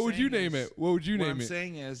feelings. I'm What would you saying name is- it? What would you What name I'm it?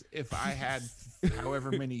 saying is, if I had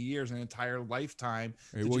however many years, an entire lifetime,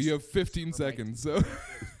 Hey, to well, just you have 15 for my- seconds, so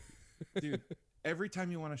dude, every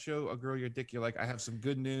time you want to show a girl your dick, you're like, I have some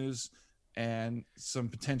good news and some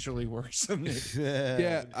potentially worrisome news.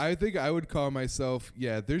 yeah, I think I would call myself.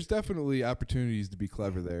 Yeah, there's definitely opportunities to be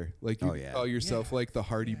clever there. Like you Oh, could yeah. call yourself Yeah. like the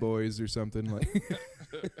Hardy Boys or something like.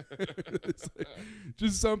 It's like,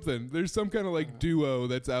 just something. There's some kind of like duo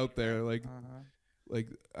that's out there, like I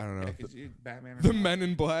don't know, Yeah, 'cause Batman. Or the Men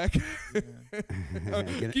in Black.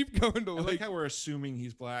 Get Keep going to I like like. how we're assuming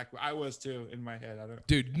he's black. I was too in my head. I don't.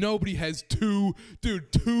 Dude, nobody has two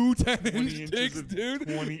 10-inch dicks, of, dude.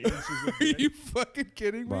 20 inches of Are dick. you fucking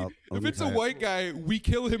kidding me? Well, let If me it's a tell you. white guy, we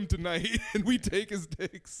kill him tonight and we take his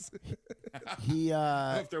dicks. He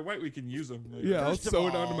If they're white, we can use them. Yeah, I'll First of sew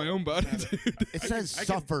it onto all, my own body, dude. it says I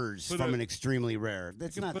can suffers put from a- an extremely rare.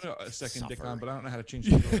 That's I can not put a second dick suffer. on, but I don't know how to change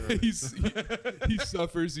the color. He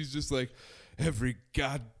suffers. He's just like, every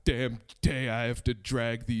goddamn day I have to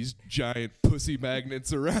drag these giant pussy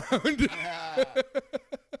magnets around. I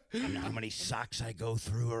know how many socks I go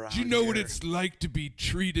through around. Do you know what here. it's like to be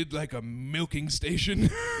treated like a milking station?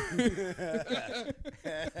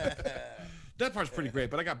 That part's pretty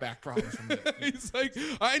great, but I got back problems from it. He's like,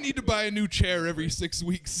 I need to buy a new chair every 6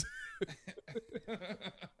 weeks.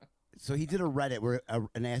 So he did a Reddit, where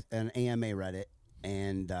an AMA Reddit,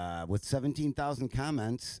 and with 17,000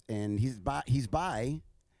 comments, and he's bi,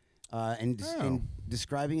 and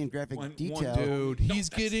describing in graphic One detail. Dude, he's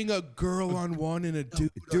getting a girl on one and a dude.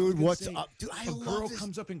 Dude, gonna what's say, up? Dude, I A love girl this.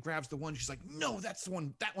 comes up and grabs the one. She's like, "No, that's the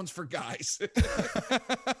one. That one's for guys."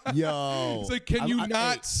 Yo, It's like, can you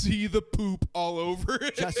not see the poop all over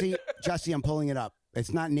it? Jesse, I'm pulling it up.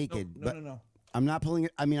 It's not naked, but no. I'm not pulling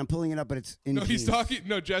it. I mean, I'm pulling it up, but it's in. No, he's jeans. talking.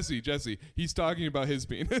 No, Jesse. He's talking about his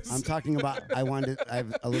penis. I'm talking about. I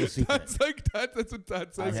have a little secret. That's what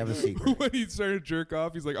Todd says. I have a secret. When he's starting to jerk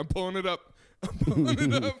off, he's like, I'm pulling it up. I'm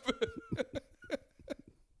pulling it up.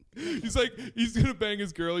 He's like, he's gonna bang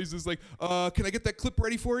his girl. He's just like, can I get that clip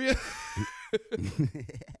ready for you?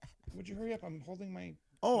 Would you hurry up? I'm holding my.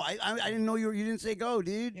 Oh, I didn't know you didn't say go,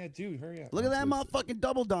 dude. Yeah, dude, hurry up. Look at that motherfucking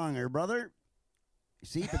double donger, brother.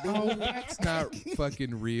 See, Oh, that's not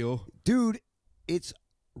fucking real. dude, it's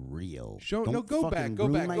real. No, go back, go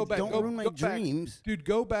back, go back, Don't go- ruin my go back. dreams. Dude,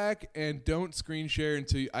 go back and don't screen share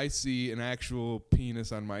until I see an actual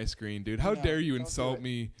penis on my screen, dude. How No, dare you don't do insult it.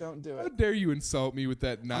 me? Don't do How it. dare you insult me with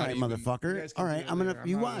that All not right, even... You motherfucker. guys can All do right, it I'm gonna. later.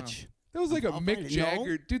 You I'm not- watch. That was like a I'll Mick find it.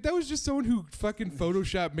 Jagger. Dude, that was just someone who fucking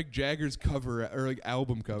photoshopped Mick Jagger's cover or like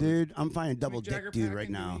album cover. Dude, I'm finding double Mick dick Jagger dude packing, right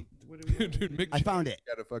now. Dude, Mick I found it.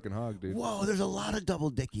 got a fucking hog, dude. Whoa, there's a lot of double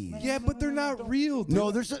dickies. Yeah, but they're not real, dude.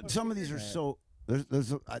 No, there's some of these are so. There's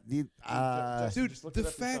Dude, Just look the it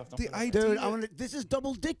up fact, yourself. Don't the put it up. idea... dude, this is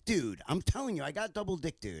double dick dude. I'm telling you, I got double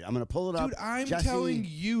dick dude. I'm gonna pull it up. Dude, I'm Jesse, telling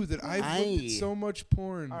you that I've looked at so much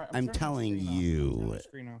porn. All right, I'm turning the telling screen off. you. Turn the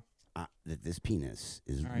screen off. that this penis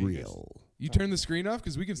is All right, you guys- real. You turn the screen off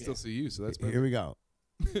because we can still see you, so that's Here perfect. we go.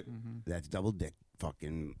 Mhm. That's double dick.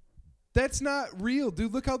 Fucking. That's not real,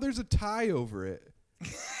 dude. Look how there's a tie over it.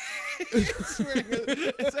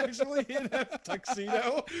 It's actually in a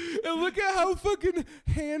tuxedo. And look at how fucking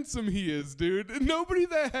handsome he is, dude. Nobody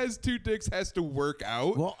that has 2 dicks has to work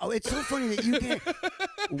out. Well, it's so funny that you can't.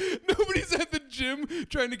 Nobody's at the gym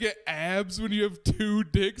trying to get abs when you have 2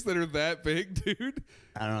 dicks that are that big, dude.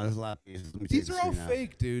 I don't know. There's a lot of these. Let me These take are this all here now.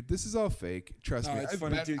 fake, dude. This is all fake. Trust No, me. it's I've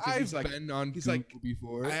funny, been, dude, 'cause he's I've like- been on he's Google like,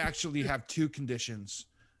 before. I actually have 2 conditions.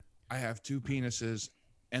 I have 2 penises,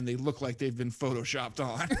 and they look like they've been photoshopped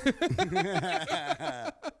on.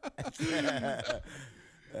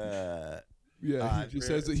 Yeah, he just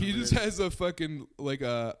has a, he just has a fucking like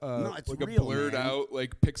a No, it's like a real, blurred man. out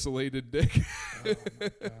like pixelated dick. Oh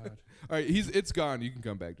my God. All right, it's gone. You can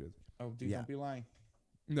come back to it. Oh, dude, Yeah. don't be lying.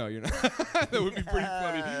 No, you're not. That would be pretty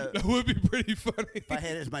funny. That would be pretty funny. If I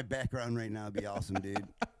had it as my background right now, it'd be awesome, dude.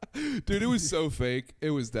 Dude, it was so fake.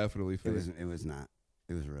 It was definitely fake. It was not.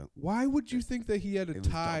 It was real. Why would you think that he had a It was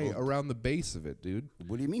tie doubled. around the base of it, dude?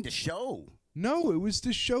 What do you mean to show? No, it was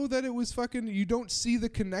to show that it was fucking. You don't see the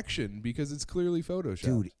connection because it's clearly photoshopped.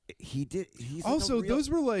 Dude, he did. He's like a Also, real- those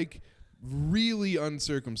were like really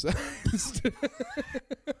uncircumcised.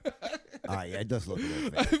 Yeah, it does look a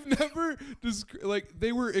little fake. I've never like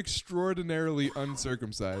they were extraordinarily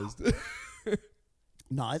uncircumcised.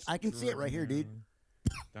 No, I can see it right here, dude.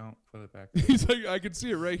 Don't put it back there. He's like, I can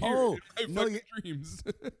see it right here Oh, in no, my fucking dreams.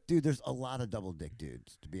 Dude, there's a lot of double dick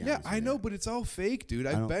dudes. To be Yeah, honest, I with know, you. but it's all fake, dude.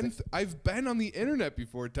 I I've don't been thi- I've been on the internet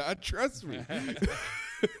before, Todd. Trust me.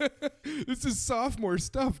 This is sophomore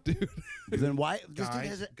stuff, dude. Then why? This dude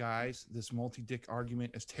has Guys, this multi-dick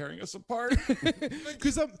argument is tearing us apart.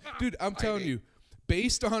 Because I'm telling you,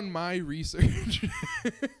 based on my research,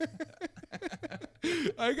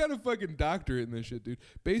 I got a fucking doctorate in this shit, dude.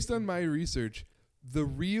 Based on my research, the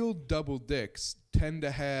real double dicks tend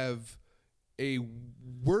to have a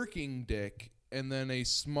working dick and then a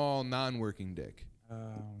small non-working dick. Oh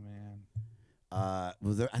man.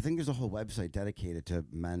 well, I think there's a whole website dedicated to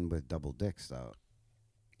men with double dicks, though.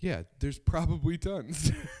 Yeah, there's probably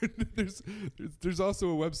tons. there's also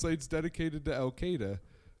a website dedicated to Al Qaeda.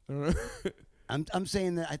 I don't know. I'm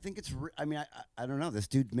saying that I think it's. I mean, I don't know. This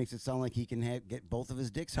dude makes it sound like he can get both of his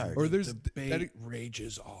dicks hard. Or there's Debate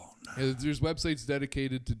rages all night. yeah, there's websites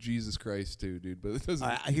dedicated to Jesus Christ too, dude. But it doesn't.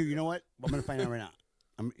 I hear. You know what? I'm gonna find out right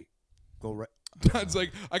now. Go right. Todd's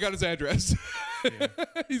like, I got his address.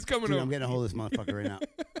 He's coming Dude, over. I'm getting a hold of this motherfucker right now.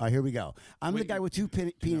 All right, here we go. I'm the guy with 2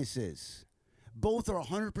 penises. Both are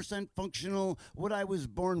 100% functional. What I was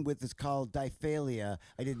born with is called diphalia.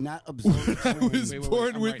 I did not absorb. I was Wait,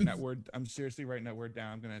 born I'm with writing that word. I'm seriously writing that word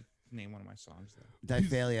down. I'm gonna name one of my songs. Though.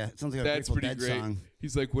 Diphalia. It sounds like a That's Grateful pretty Dead great. song.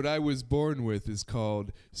 He's like, what I was born with is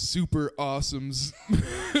called super awesome's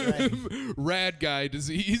rad guy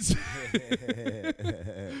disease. I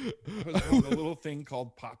was born with a little thing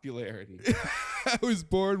called popularity. I was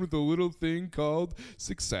born with a little thing called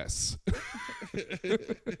success.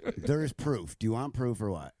 There is proof. Do you want proof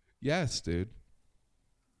or what? Yes, dude.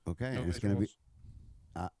 Okay, No it's gonna be.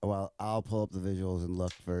 visuals. Well, I'll pull up the visuals and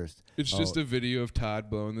look first. It's just a video of Todd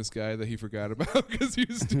blowing this guy that he forgot about because he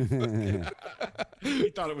was too fucking. He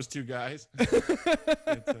thought it was 2 guys.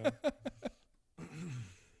 But,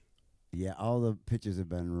 Yeah, all the pictures have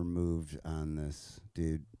been removed on this,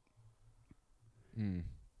 dude.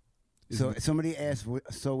 So somebody asked,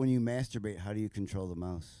 so when you masturbate, how do you control the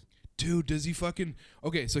mouse? Dude, does he fucking...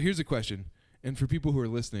 Okay, so here's a question. And for people who are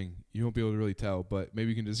listening, you won't be able to really tell, but maybe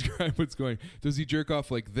you can describe what's going. Does he jerk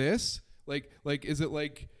off like this? Like is it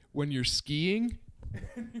like when you're skiing?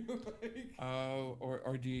 oh,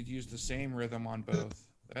 or do you use the same rhythm on both?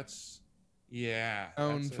 That's yeah.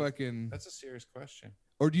 Own that's a- fucking... That's a serious question.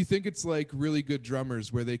 Or do you think it's like really good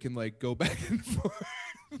drummers where they can like go back and forth?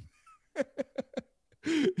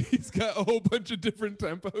 He's got a whole bunch of different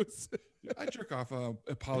tempos. I jerk off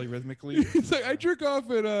polyrhythmically. It's like I jerk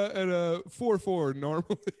off at a 4/4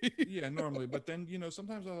 normally. Yeah, normally, but then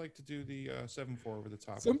sometimes I like to do the 7/4 over the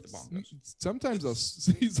top with the bongos.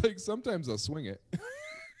 Sometimes he's like sometimes I'll swing it.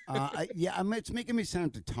 It's making me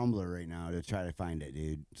send it to Tumblr right now to try to find it,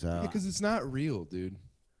 dude. So Because it's not real, dude.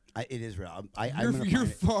 it is real. You're I'm gonna find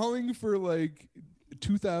it. falling for like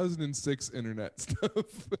 2006 internet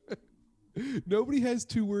stuff. Nobody has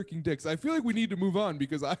 2 working dicks. I feel like we need to move on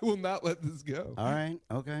because I will not let this go. All right.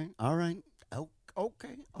 Okay. All right.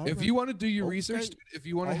 Okay. All If right. you want to do your Okay. research, dude, if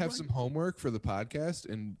you want to All have right. some homework for the podcast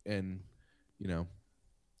and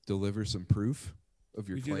deliver some proof of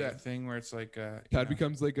your We do claim. that thing where it's like Todd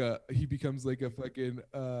becomes like a fucking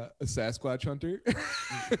a Sasquatch hunter.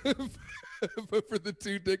 But for the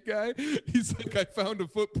 2 dick guy, he's like, I found a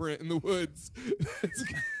footprint in the woods.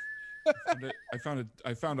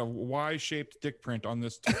 I found a Y-shaped dick print on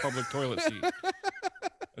this public toilet seat.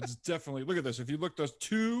 It's definitely, look at this. If you look, those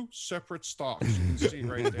two separate stalks. You can see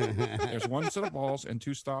right there. There's one set of balls and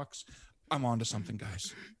two stalks. I'm onto something,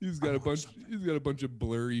 guys. He's got a bunch of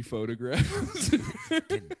blurry photographs.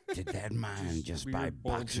 Did that man just buy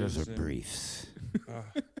boxers or briefs?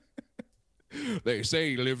 They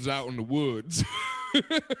say he lives out in the woods.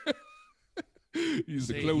 He's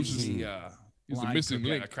the closest. He's the missing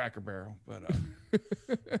link. A Cracker Barrel, but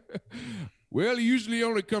well, he usually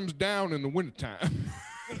only comes down in the wintertime.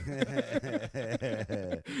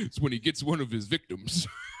 It's when he gets one of his victims.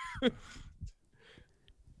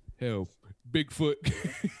 Hell, Bigfoot,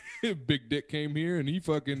 Big Dick came here and he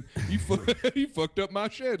fucked up my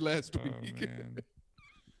shed last week. Man.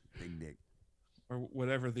 Big dick. Or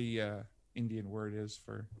whatever the Indian word is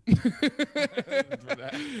for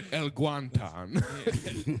that. El Guantan.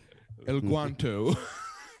 El Guanto.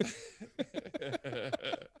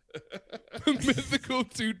 Mythical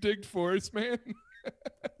two-dicked forest man.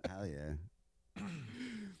 Hell yeah.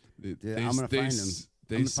 They, I'm gonna find him.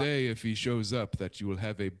 They say if he shows up that you will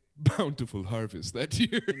have a bountiful harvest that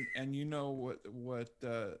year. And you know what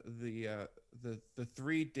the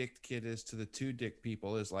three-dicked kid is to the two-dick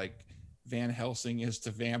people is like Van Helsing is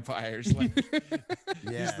to vampires. Like,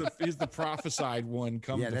 Yeah. he's the prophesied one.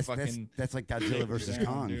 Come to fucking. That's like Godzilla versus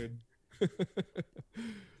Kong. Dude.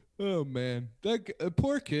 Oh man, that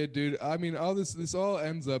poor kid, dude. I mean, all this all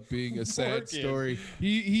ends up being a sad story.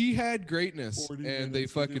 He had greatness, and they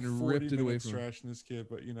fucking ripped it away from him. Trashing this kid,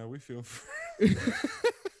 but we feel.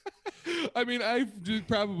 I mean, I've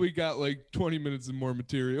probably got like 20 minutes and more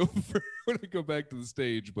material for when I go back to the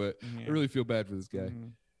stage, but I really feel bad for this guy.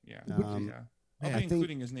 Yeah, Man, I'll be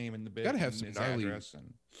including his name in the bit. Gotta have some his gnarly. address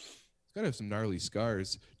and. He's gotta have some gnarly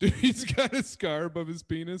scars. Dude, he's got a scar above his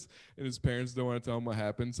penis, and his parents don't want to tell him what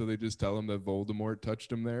happened, so they just tell him that Voldemort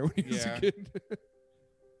touched him there when he was a kid.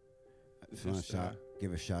 Just want to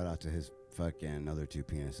give a shout out to his fucking other two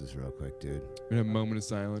penises real quick, dude. We're gonna have a moment of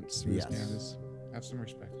silence for his Yes. penis. Have some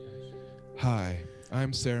respect, guys. Hi,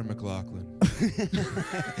 I'm Sarah McLaughlin.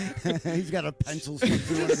 He's got a pencil stuck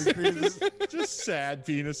through one of his penises. Just sad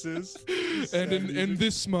penises. And in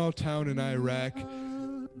this small town in Iraq,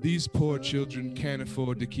 these poor children can't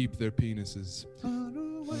afford to keep their penises.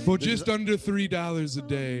 For just under $3 a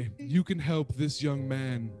day, you can help this young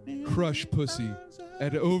man crush pussy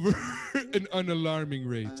at over an unalarming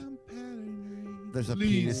rate. There's a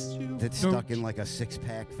Please, penis that's stuck in like a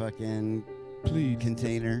 6-pack fucking Please,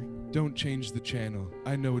 container. don't change the channel.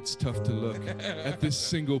 I know it's tough to look at this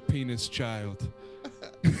single penis child.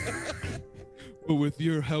 But with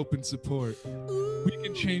your help and support, we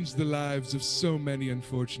can change the lives of so many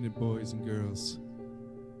unfortunate boys and girls.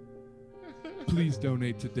 Please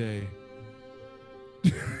donate today.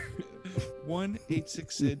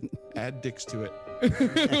 1-866 add dicks to it.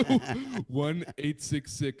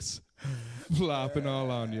 1-866 flopping all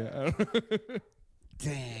on you.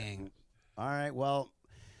 Dang. All right, well,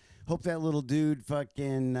 hope that little dude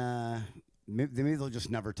fucking maybe they'll just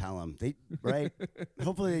never tell him. Right?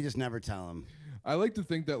 Hopefully they just never tell him. I like to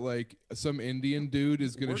think that like some Indian dude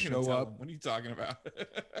is gonna show tell up. him. What are you talking about?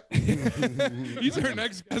 He's our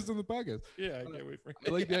next guest on the podcast. Yeah, I can't wait for I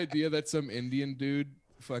like the idea that some Indian dude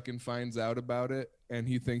fucking finds out about it and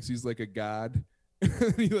he thinks he's like a god.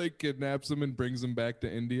 He like kidnaps him and brings him back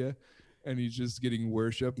to India, and he's just getting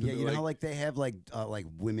worshipped. Yeah, and you know how like they have like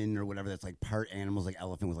women or whatever that's like part animals, like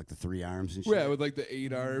elephant with like the 3 arms and shit. Yeah, with like the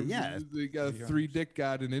 8 arms. Yeah. They got a 3-dick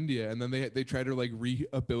god in India, and then they try to like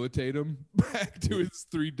rehabilitate him back to his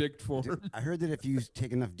 3-dicked form. Dude, I heard that if you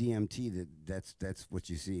take enough DMT, that's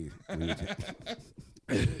what you see. When you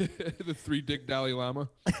The 3-dick Dalai Lama.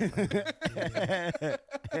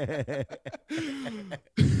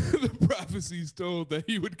 The prophecies told that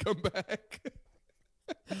he would come back.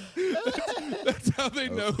 That's how they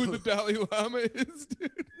know who the Dalai Lama is,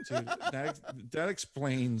 dude. Dude, that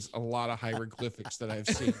explains a lot of hieroglyphics that I've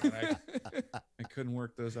seen. I couldn't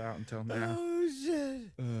work those out until now. Oh shit!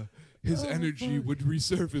 His energy would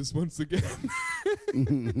resurface once again.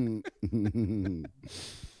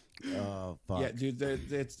 Oh fuck! Yeah, dude.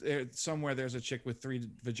 It's somewhere there's a chick with 3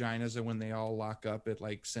 vaginas, and when they all lock up, it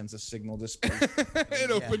like sends a signal to space.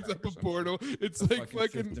 It opens up a portal. It's like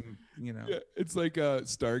fucking, yeah, it's like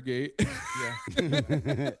Stargate.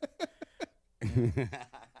 Yeah.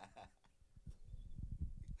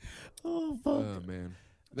 Oh fuck! Oh man,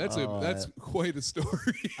 that's quite a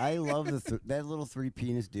story. I love that little 3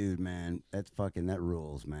 penis dude, man. That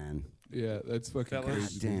rules, man. Yeah, that's fucking Fellas,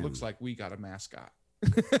 crazy. Damn. looks like we got a mascot.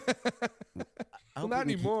 Well, not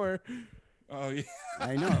anymore. Oh yeah.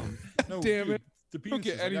 I know. No, Damn dude, it. The Don't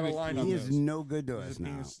get penises. I got a anything. line on He those. is no good to There's us a now.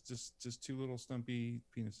 penis, just two little stumpy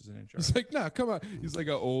penises in a jar. He's like, nah, come on. He's like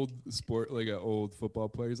an old sport, like an old football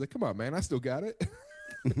player. He's like, come on, man, I still got it.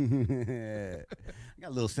 I got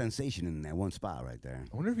a little sensation in that one spot right there.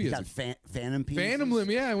 I wonder if he He's has got a phantom penises. phantom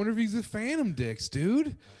limb. Yeah, I wonder if he's a phantom dicks,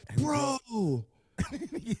 dude. Bro.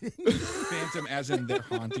 Phantom, as in they're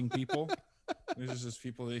haunting people. There's just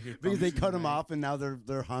people that hear Because they thumbs cut in him the night. off and now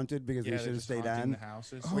they're haunted because Yeah, they they're should have just stayed haunting on. the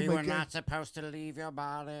houses. Oh We my were God. not supposed to leave your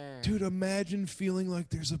body. Dude, imagine feeling like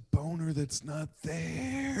there's a boner that's not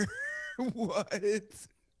there. What?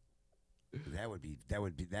 That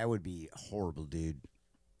would be horrible, dude.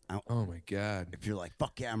 Oh my God. If you're like,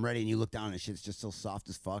 fuck yeah, I'm ready, and you look down and shit's just so soft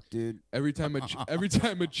as fuck, dude. Every time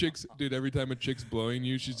a chick's blowing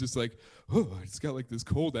you, she's just like, oh, it's got like this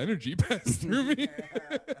cold energy pass through me.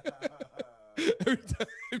 Every time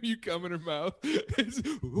you come in her mouth, it's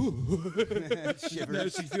No,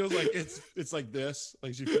 Shivers. she feels like it's like this.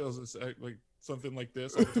 Like she feels it's like something like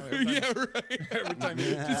this all the time. Every time, yeah, right. every time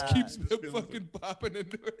It just keeps Just feels fucking popping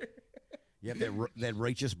into her. Yep, that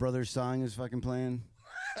Righteous Brothers song is fucking playing.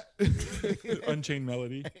 Unchained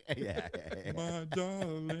Melody. Yeah. My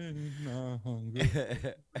darling, not hungry.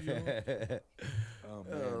 Oh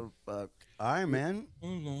man. Oh fuck. All right, man.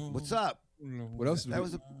 What's up? What else? That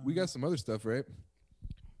was we got some other stuff, right?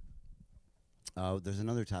 Oh, there's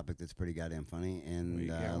another topic that's pretty goddamn funny, and Wait,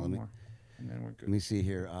 yeah, let one me more, and then we're good. let me see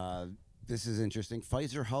here. This is interesting.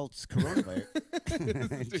 Pfizer halts coronavirus.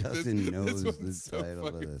 Dude, Justin this knows one's the so title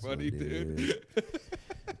of fucking this funny, one, dude.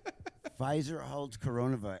 Pfizer halts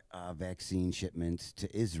coronavirus vaccine shipments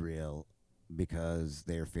to Israel because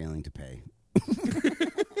they are failing to pay.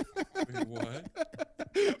 Wait,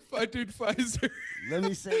 what? Dude, Pfizer. Let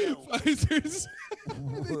me say that. Pfizer's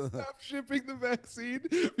they stopped shipping the vaccine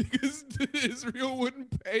because Israel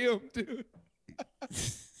wouldn't pay them, dude.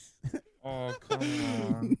 Oh, come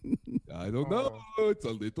on. I don't know. It's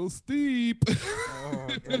a little steep. Oh,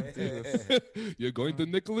 don't do this. You're going to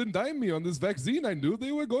nickel and dime me on this vaccine. I knew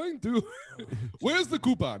they were going to. Where's the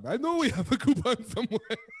coupon? I know we have a coupon somewhere.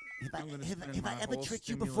 I'm gonna spend Have I my ever whole tricked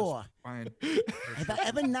you stimulus before? fine. Have I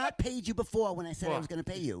ever not paid you before when I said I was going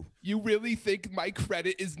to pay you? You really think my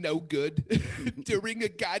credit is no good during a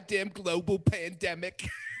goddamn global pandemic?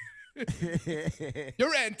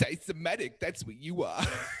 You're anti-Semitic. That's what you are.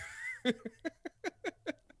 As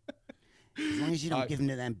long as you don't give them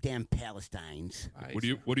to them damn Palestines. What do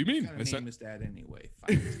you mean? What kind I of said- name is that anyway?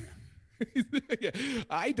 Fine. Yeah,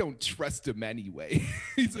 I don't trust him anyway.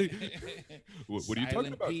 He's like, what are you talking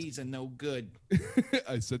Silent about? P's and no good.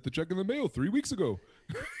 I sent the check in the mail 3 weeks ago.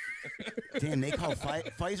 Damn, they called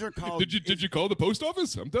Pfizer called. Did you call the post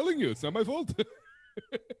office? I'm telling you, it's not my fault.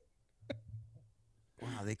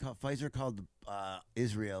 Wow, Pfizer called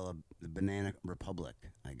Israel the banana republic.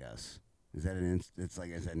 I guess is that an? It's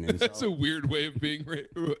like is that an insult? That's a weird way of being.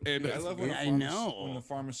 And I love when, Yeah, a I pharma- know. when the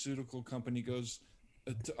pharmaceutical company goes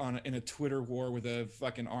in a Twitter war with a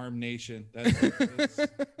fucking armed nation. That's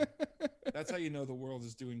how you know the world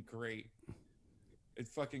is doing great. It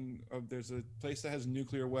fucking there's a place that has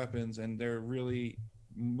nuclear weapons and they're really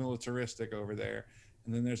militaristic over there,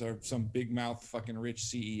 and then there's some big mouth fucking rich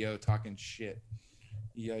CEO talking shit.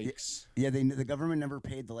 Yikes! Yeah, the government never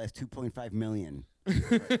paid the last 2.5 million.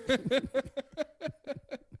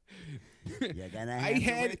 You're gonna have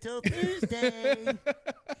to wait till Thursday.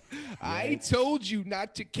 I told you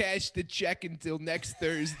not to cash the check until next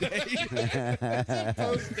Thursday.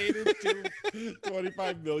 Post dated to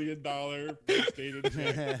 $25 million post dated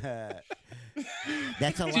check.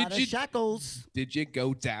 That's a lot of you- shekels. Did you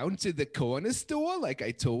go down to the corner store like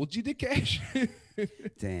I told you to cash?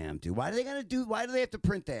 Damn, dude. Why do they have to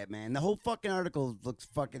print that, man? The whole fucking article looks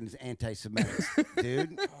fucking anti-Semitic,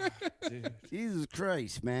 dude. Dude. Jesus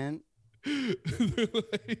Christ, man. They're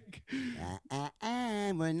like,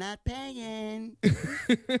 We're not paying.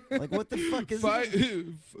 Like, what the fuck is that?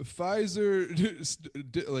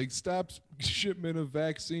 Pfizer like stops shipment of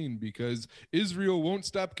vaccine because Israel won't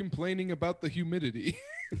stop complaining about the humidity.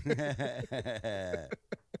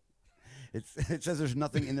 It says there's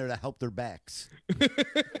nothing in there to help their backs.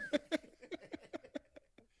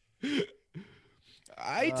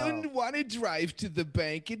 I don't want to drive to the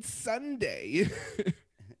bank. It's Sunday.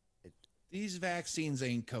 These vaccines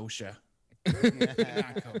ain't kosher. They're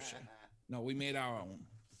not kosher. No, we made our own.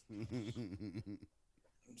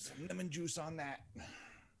 Some lemon juice on that.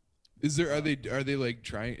 Are they like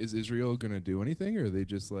trying? Is Israel gonna do anything, or are they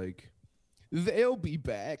just like they'll be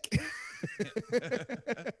back?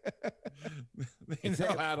 They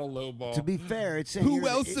know how to lowball. To be fair, it's saying Who here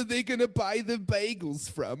that else are they gonna buy the bagels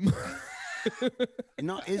from?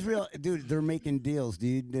 No, Israel, dude, they're making deals,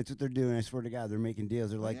 dude. That's what they're doing. I swear to God, they're making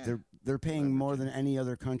deals. They're like they're paying more than any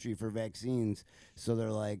other country for vaccines. So they're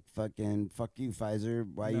like, fuck you, Pfizer.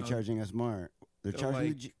 Why are you charging us more? They're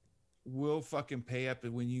charging. Like, we'll fucking pay up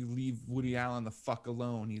when you leave Woody Allen the fuck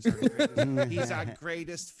alone. He's our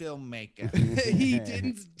greatest filmmaker. He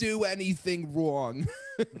didn't do anything wrong.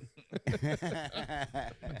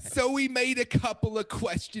 So we made a couple of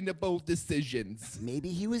questionable decisions. Maybe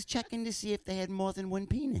he was checking to see if they had more than one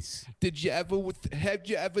penis. Have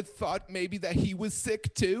you ever thought maybe that he was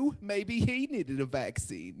sick too? Maybe he needed a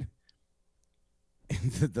vaccine.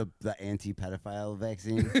 the anti-pedophile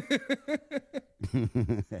vaccine.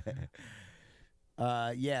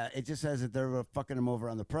 Yeah, it just says that they were fucking him over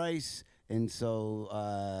on the price, and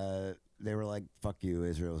so they were like, "Fuck you."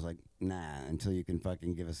 Israel was like, "Nah, until you can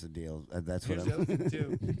fucking give us a deal." That's what Here's the I'm. other thing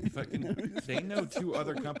too. Fucking, they know two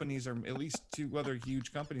other companies, or at least two other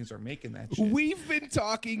huge companies, are making that shit. We've been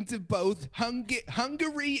talking to both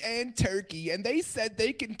Hungary and Turkey, and they said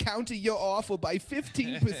they can counter your offer by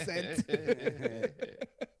 15%.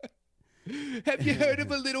 Have you heard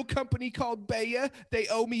of a little company called Bayer? They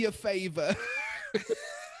owe me a favor.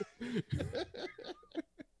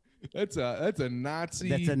 That's a Nazi.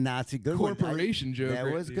 That's a Nazi good corporation joke. That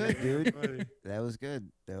was good, dude. Buddy. That was good.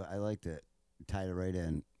 I liked it. Tied it right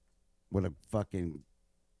in. What a fucking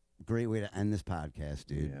great way to end this podcast,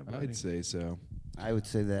 dude. Yeah, buddy. I'd say so. I would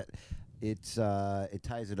say that it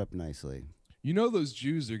ties it up nicely. You know those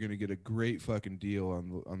Jews are going to get a great fucking deal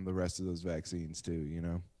on the rest of those vaccines too, you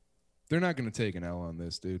know? They're not going to take an L on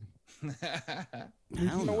this, dude.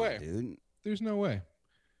 Hell no way. dude. There's no way.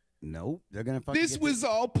 Nope. They're gonna fucking. This was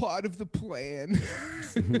all part of the plan.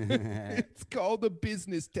 It's called a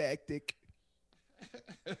business tactic.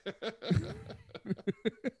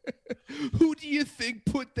 Who do you think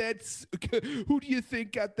put that? Who do you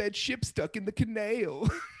think got that ship stuck in the canal?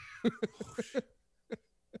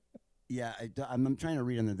 Yeah, I'm trying to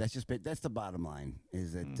read on that. That's the bottom line.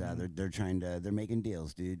 Is that they're making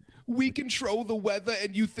deals, dude. We control the weather,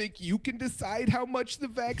 and you think you can decide how much the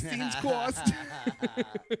vaccines cost?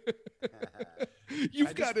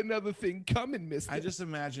 You've got another thing coming, mister. I just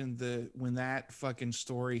imagine when that fucking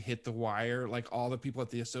story hit the wire, like all the people at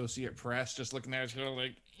the Associate Press just looking at each other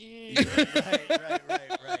like,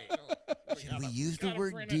 right. Should we use the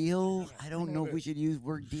word deal? I don't know if we should use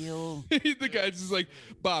word deal. The guy's just like,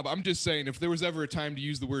 Bob, I'm just saying, if there was ever a time to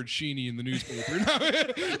use the word sheeny in the newspaper.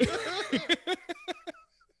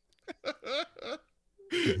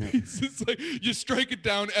 It's just like, you strike it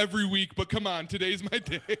down every week, but come on, today's my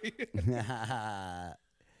day.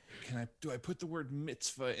 do I put the word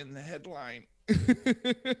mitzvah in the headline?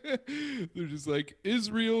 They're just like,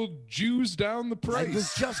 Israel Jews down the price. I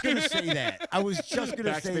was just gonna say that.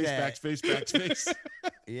 Backspace.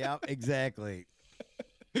 Yep, exactly.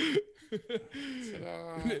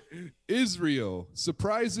 Israel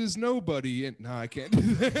surprises nobody. And no, I can't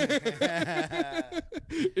do that.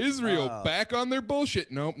 Israel back on their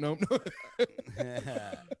bullshit. Nope.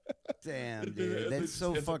 Damn, dude, that's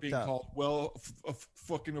so fucked up. Called, well,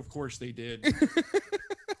 fucking of course they did.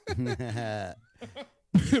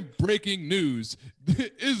 Breaking news: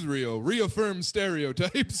 Israel reaffirms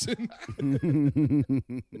stereotypes.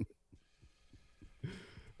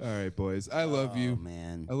 All right, boys. I love you,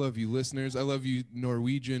 man. I love you, listeners. I love you,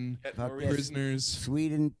 Norwegian prisoners.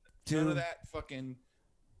 Sweden too. None of that fucking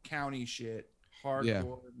county shit.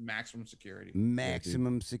 Hardcore, maximum security.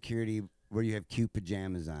 Maximum security, where you have cute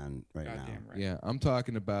pajamas on right now. Goddamn right. Yeah, I'm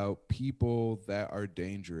talking about people that are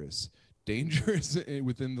dangerous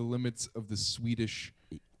within the limits of the Swedish.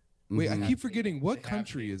 Wait, I keep forgetting what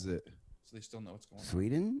country is it? So they still know what's going on.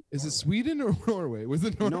 Sweden? Is it Sweden or Norway? Was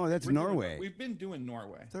it Norway? No, that's Norway. We've been doing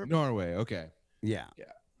Norway. Norway. Okay. Yeah. Yeah.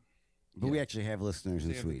 But we actually have listeners in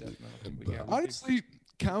They have the Sweden. death metal thing, but yeah, we Honestly,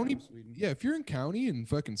 county. Sweden. Yeah, if you're in county in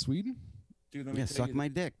fucking Sweden, Dude, let me Yeah, tell suck you, my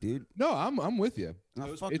dick, dude. no, I'm with you. No,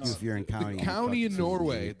 Those- fuck you it's if you're in county. The you county in fucking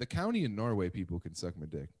Norway, idiot. the county in Norway people can suck my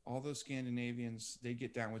dick. all those Scandinavians, they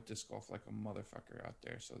get down with disc golf like a motherfucker out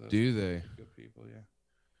there. So those Do are they? good people, yeah.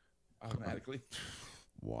 Automatically.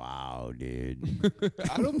 Wow, dude.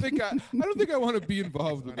 I don't think I want to be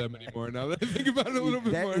involved with them anymore. Now that I think about it a little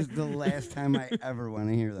bit That more. is the last time I ever want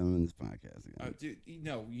to hear them in this podcast again. Dude,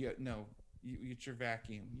 no. You get your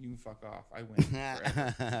vacuum. You can fuck off. I win.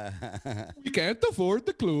 forever. We can't afford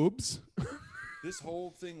the clubs. This whole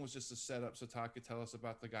thing was just a setup so Todd could tell us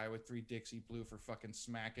about the guy with 3 dicks he blew for fucking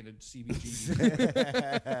smacking a CBG.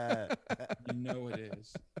 You know it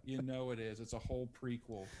is. You know it is. It's a whole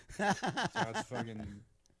prequel. Todd's fucking.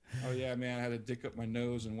 Oh yeah, man! I had a dick up my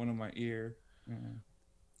nose and one in my ear. Yeah.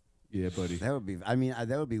 Yeah, buddy. That would be. I mean,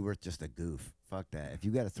 that would be worth just a goof. Fuck that. If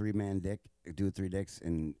you got a 3-man dick, do 3 dicks,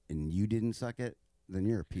 and you didn't suck it, then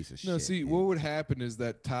you're a piece of shit. No, see, dude. what would happen is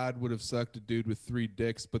that Todd would have sucked a dude with 3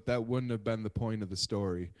 dicks, but that wouldn't have been the point of the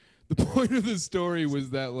story. The point of the story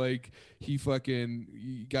was that like he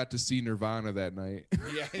got to see Nirvana that night.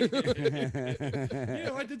 Yeah.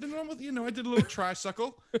 I did the normal. I did a little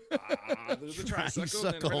tricycle. There's a tricycle.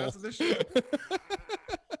 And then right after the show.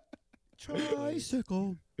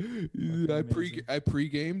 Tricycle. I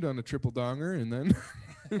pre-gamed on a triple donger, and then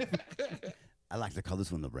I like to call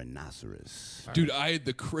this one the rhinoceros. dude, I had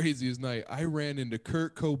the craziest night. I ran into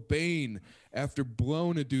Kurt Cobain after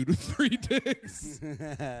blowing a dude with 3 dicks.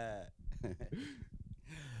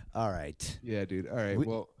 All right. Yeah, dude. All right.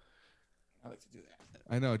 Well, I like to do that.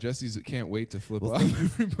 I know Jesse's can't wait to flip Well, off.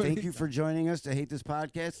 Everybody. Thank you for joining us to Hate This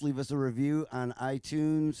Podcast. Leave us a review on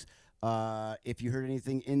iTunes. If you heard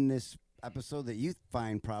anything in this episode that you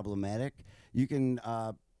find problematic, you can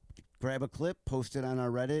grab a clip, post it on our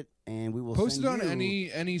Reddit, and we will Post it send on you-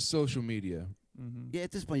 any social media. Yeah,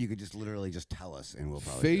 at this point, you could just literally just tell us, and we'll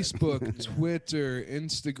probably Facebook, Twitter,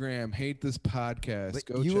 Instagram, Hate This Podcast. But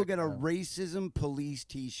Go you will check get it a out. racism police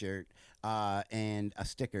T-shirt and a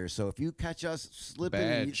sticker. So if you catch us slipping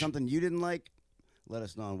and Badge. something you didn't like, let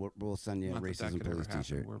us know, and we'll send you a Not that racism could ever police happen.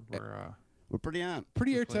 T-shirt. We're We're pretty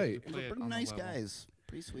Pretty we play- airtight. we play we're it pretty on the nice level. guys.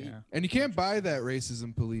 Pretty sweet. Yeah. And you can't buy that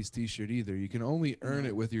racism police T-shirt either. You can only earn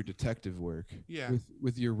it with your detective work. Yeah.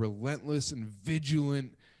 With your relentless and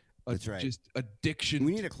vigilant, That's right. just addiction.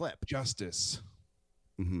 We need to a clip. justice.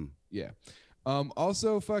 Mm-hmm. Yeah.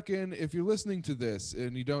 Also, fucking, if you're listening to this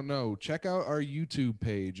and you don't know, check out our YouTube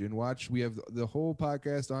page and watch. We have the whole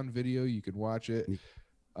podcast on video. You can watch it.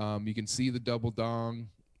 You can see the double dong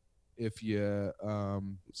if you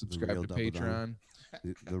subscribe real to double Patreon.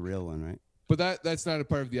 dong. The real one, right? But that's not a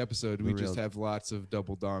part of the episode. We The just real- have lots of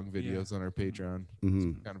double dong videos on our Patreon.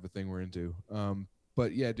 Mm-hmm. Kind of a thing we're into.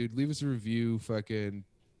 But yeah, dude, leave us a review. Fucking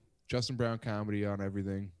Justin Brown comedy on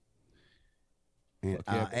everything. And,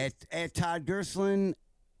 Fuck yeah. at Todd Gerslin,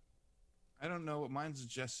 I don't know what mine's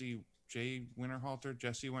Jesse J Winterhalter,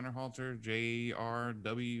 Jesse Winterhalter,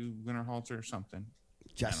 JRW Winterhalter, something.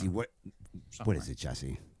 Jesse, what somewhere. is it,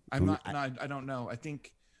 Jesse? I'm not. No, I don't know. I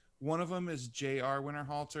think one of them is JR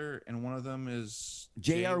Winterhalter, and one of them is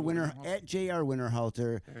JR Winter Winterhalter. at JR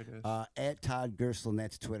Winterhalter, There it is. at Todd Gerslin,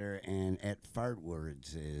 that's Twitter, and at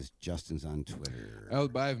Fartwords is Justin's on Twitter.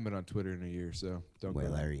 I haven't been on Twitter in a year, so don't Well,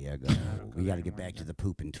 go. there you go. go We got to there get and back watch to it. the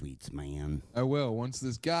pooping tweets, man. I will once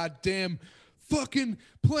this goddamn fucking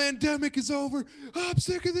pandemic is over. I'm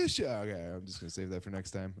sick of this shit. Okay, I'm just gonna save that for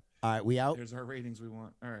next time. All right, we out. There's our ratings we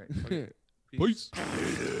want. All right. Peace.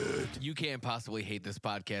 You can't possibly hate this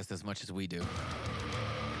podcast as much as we do.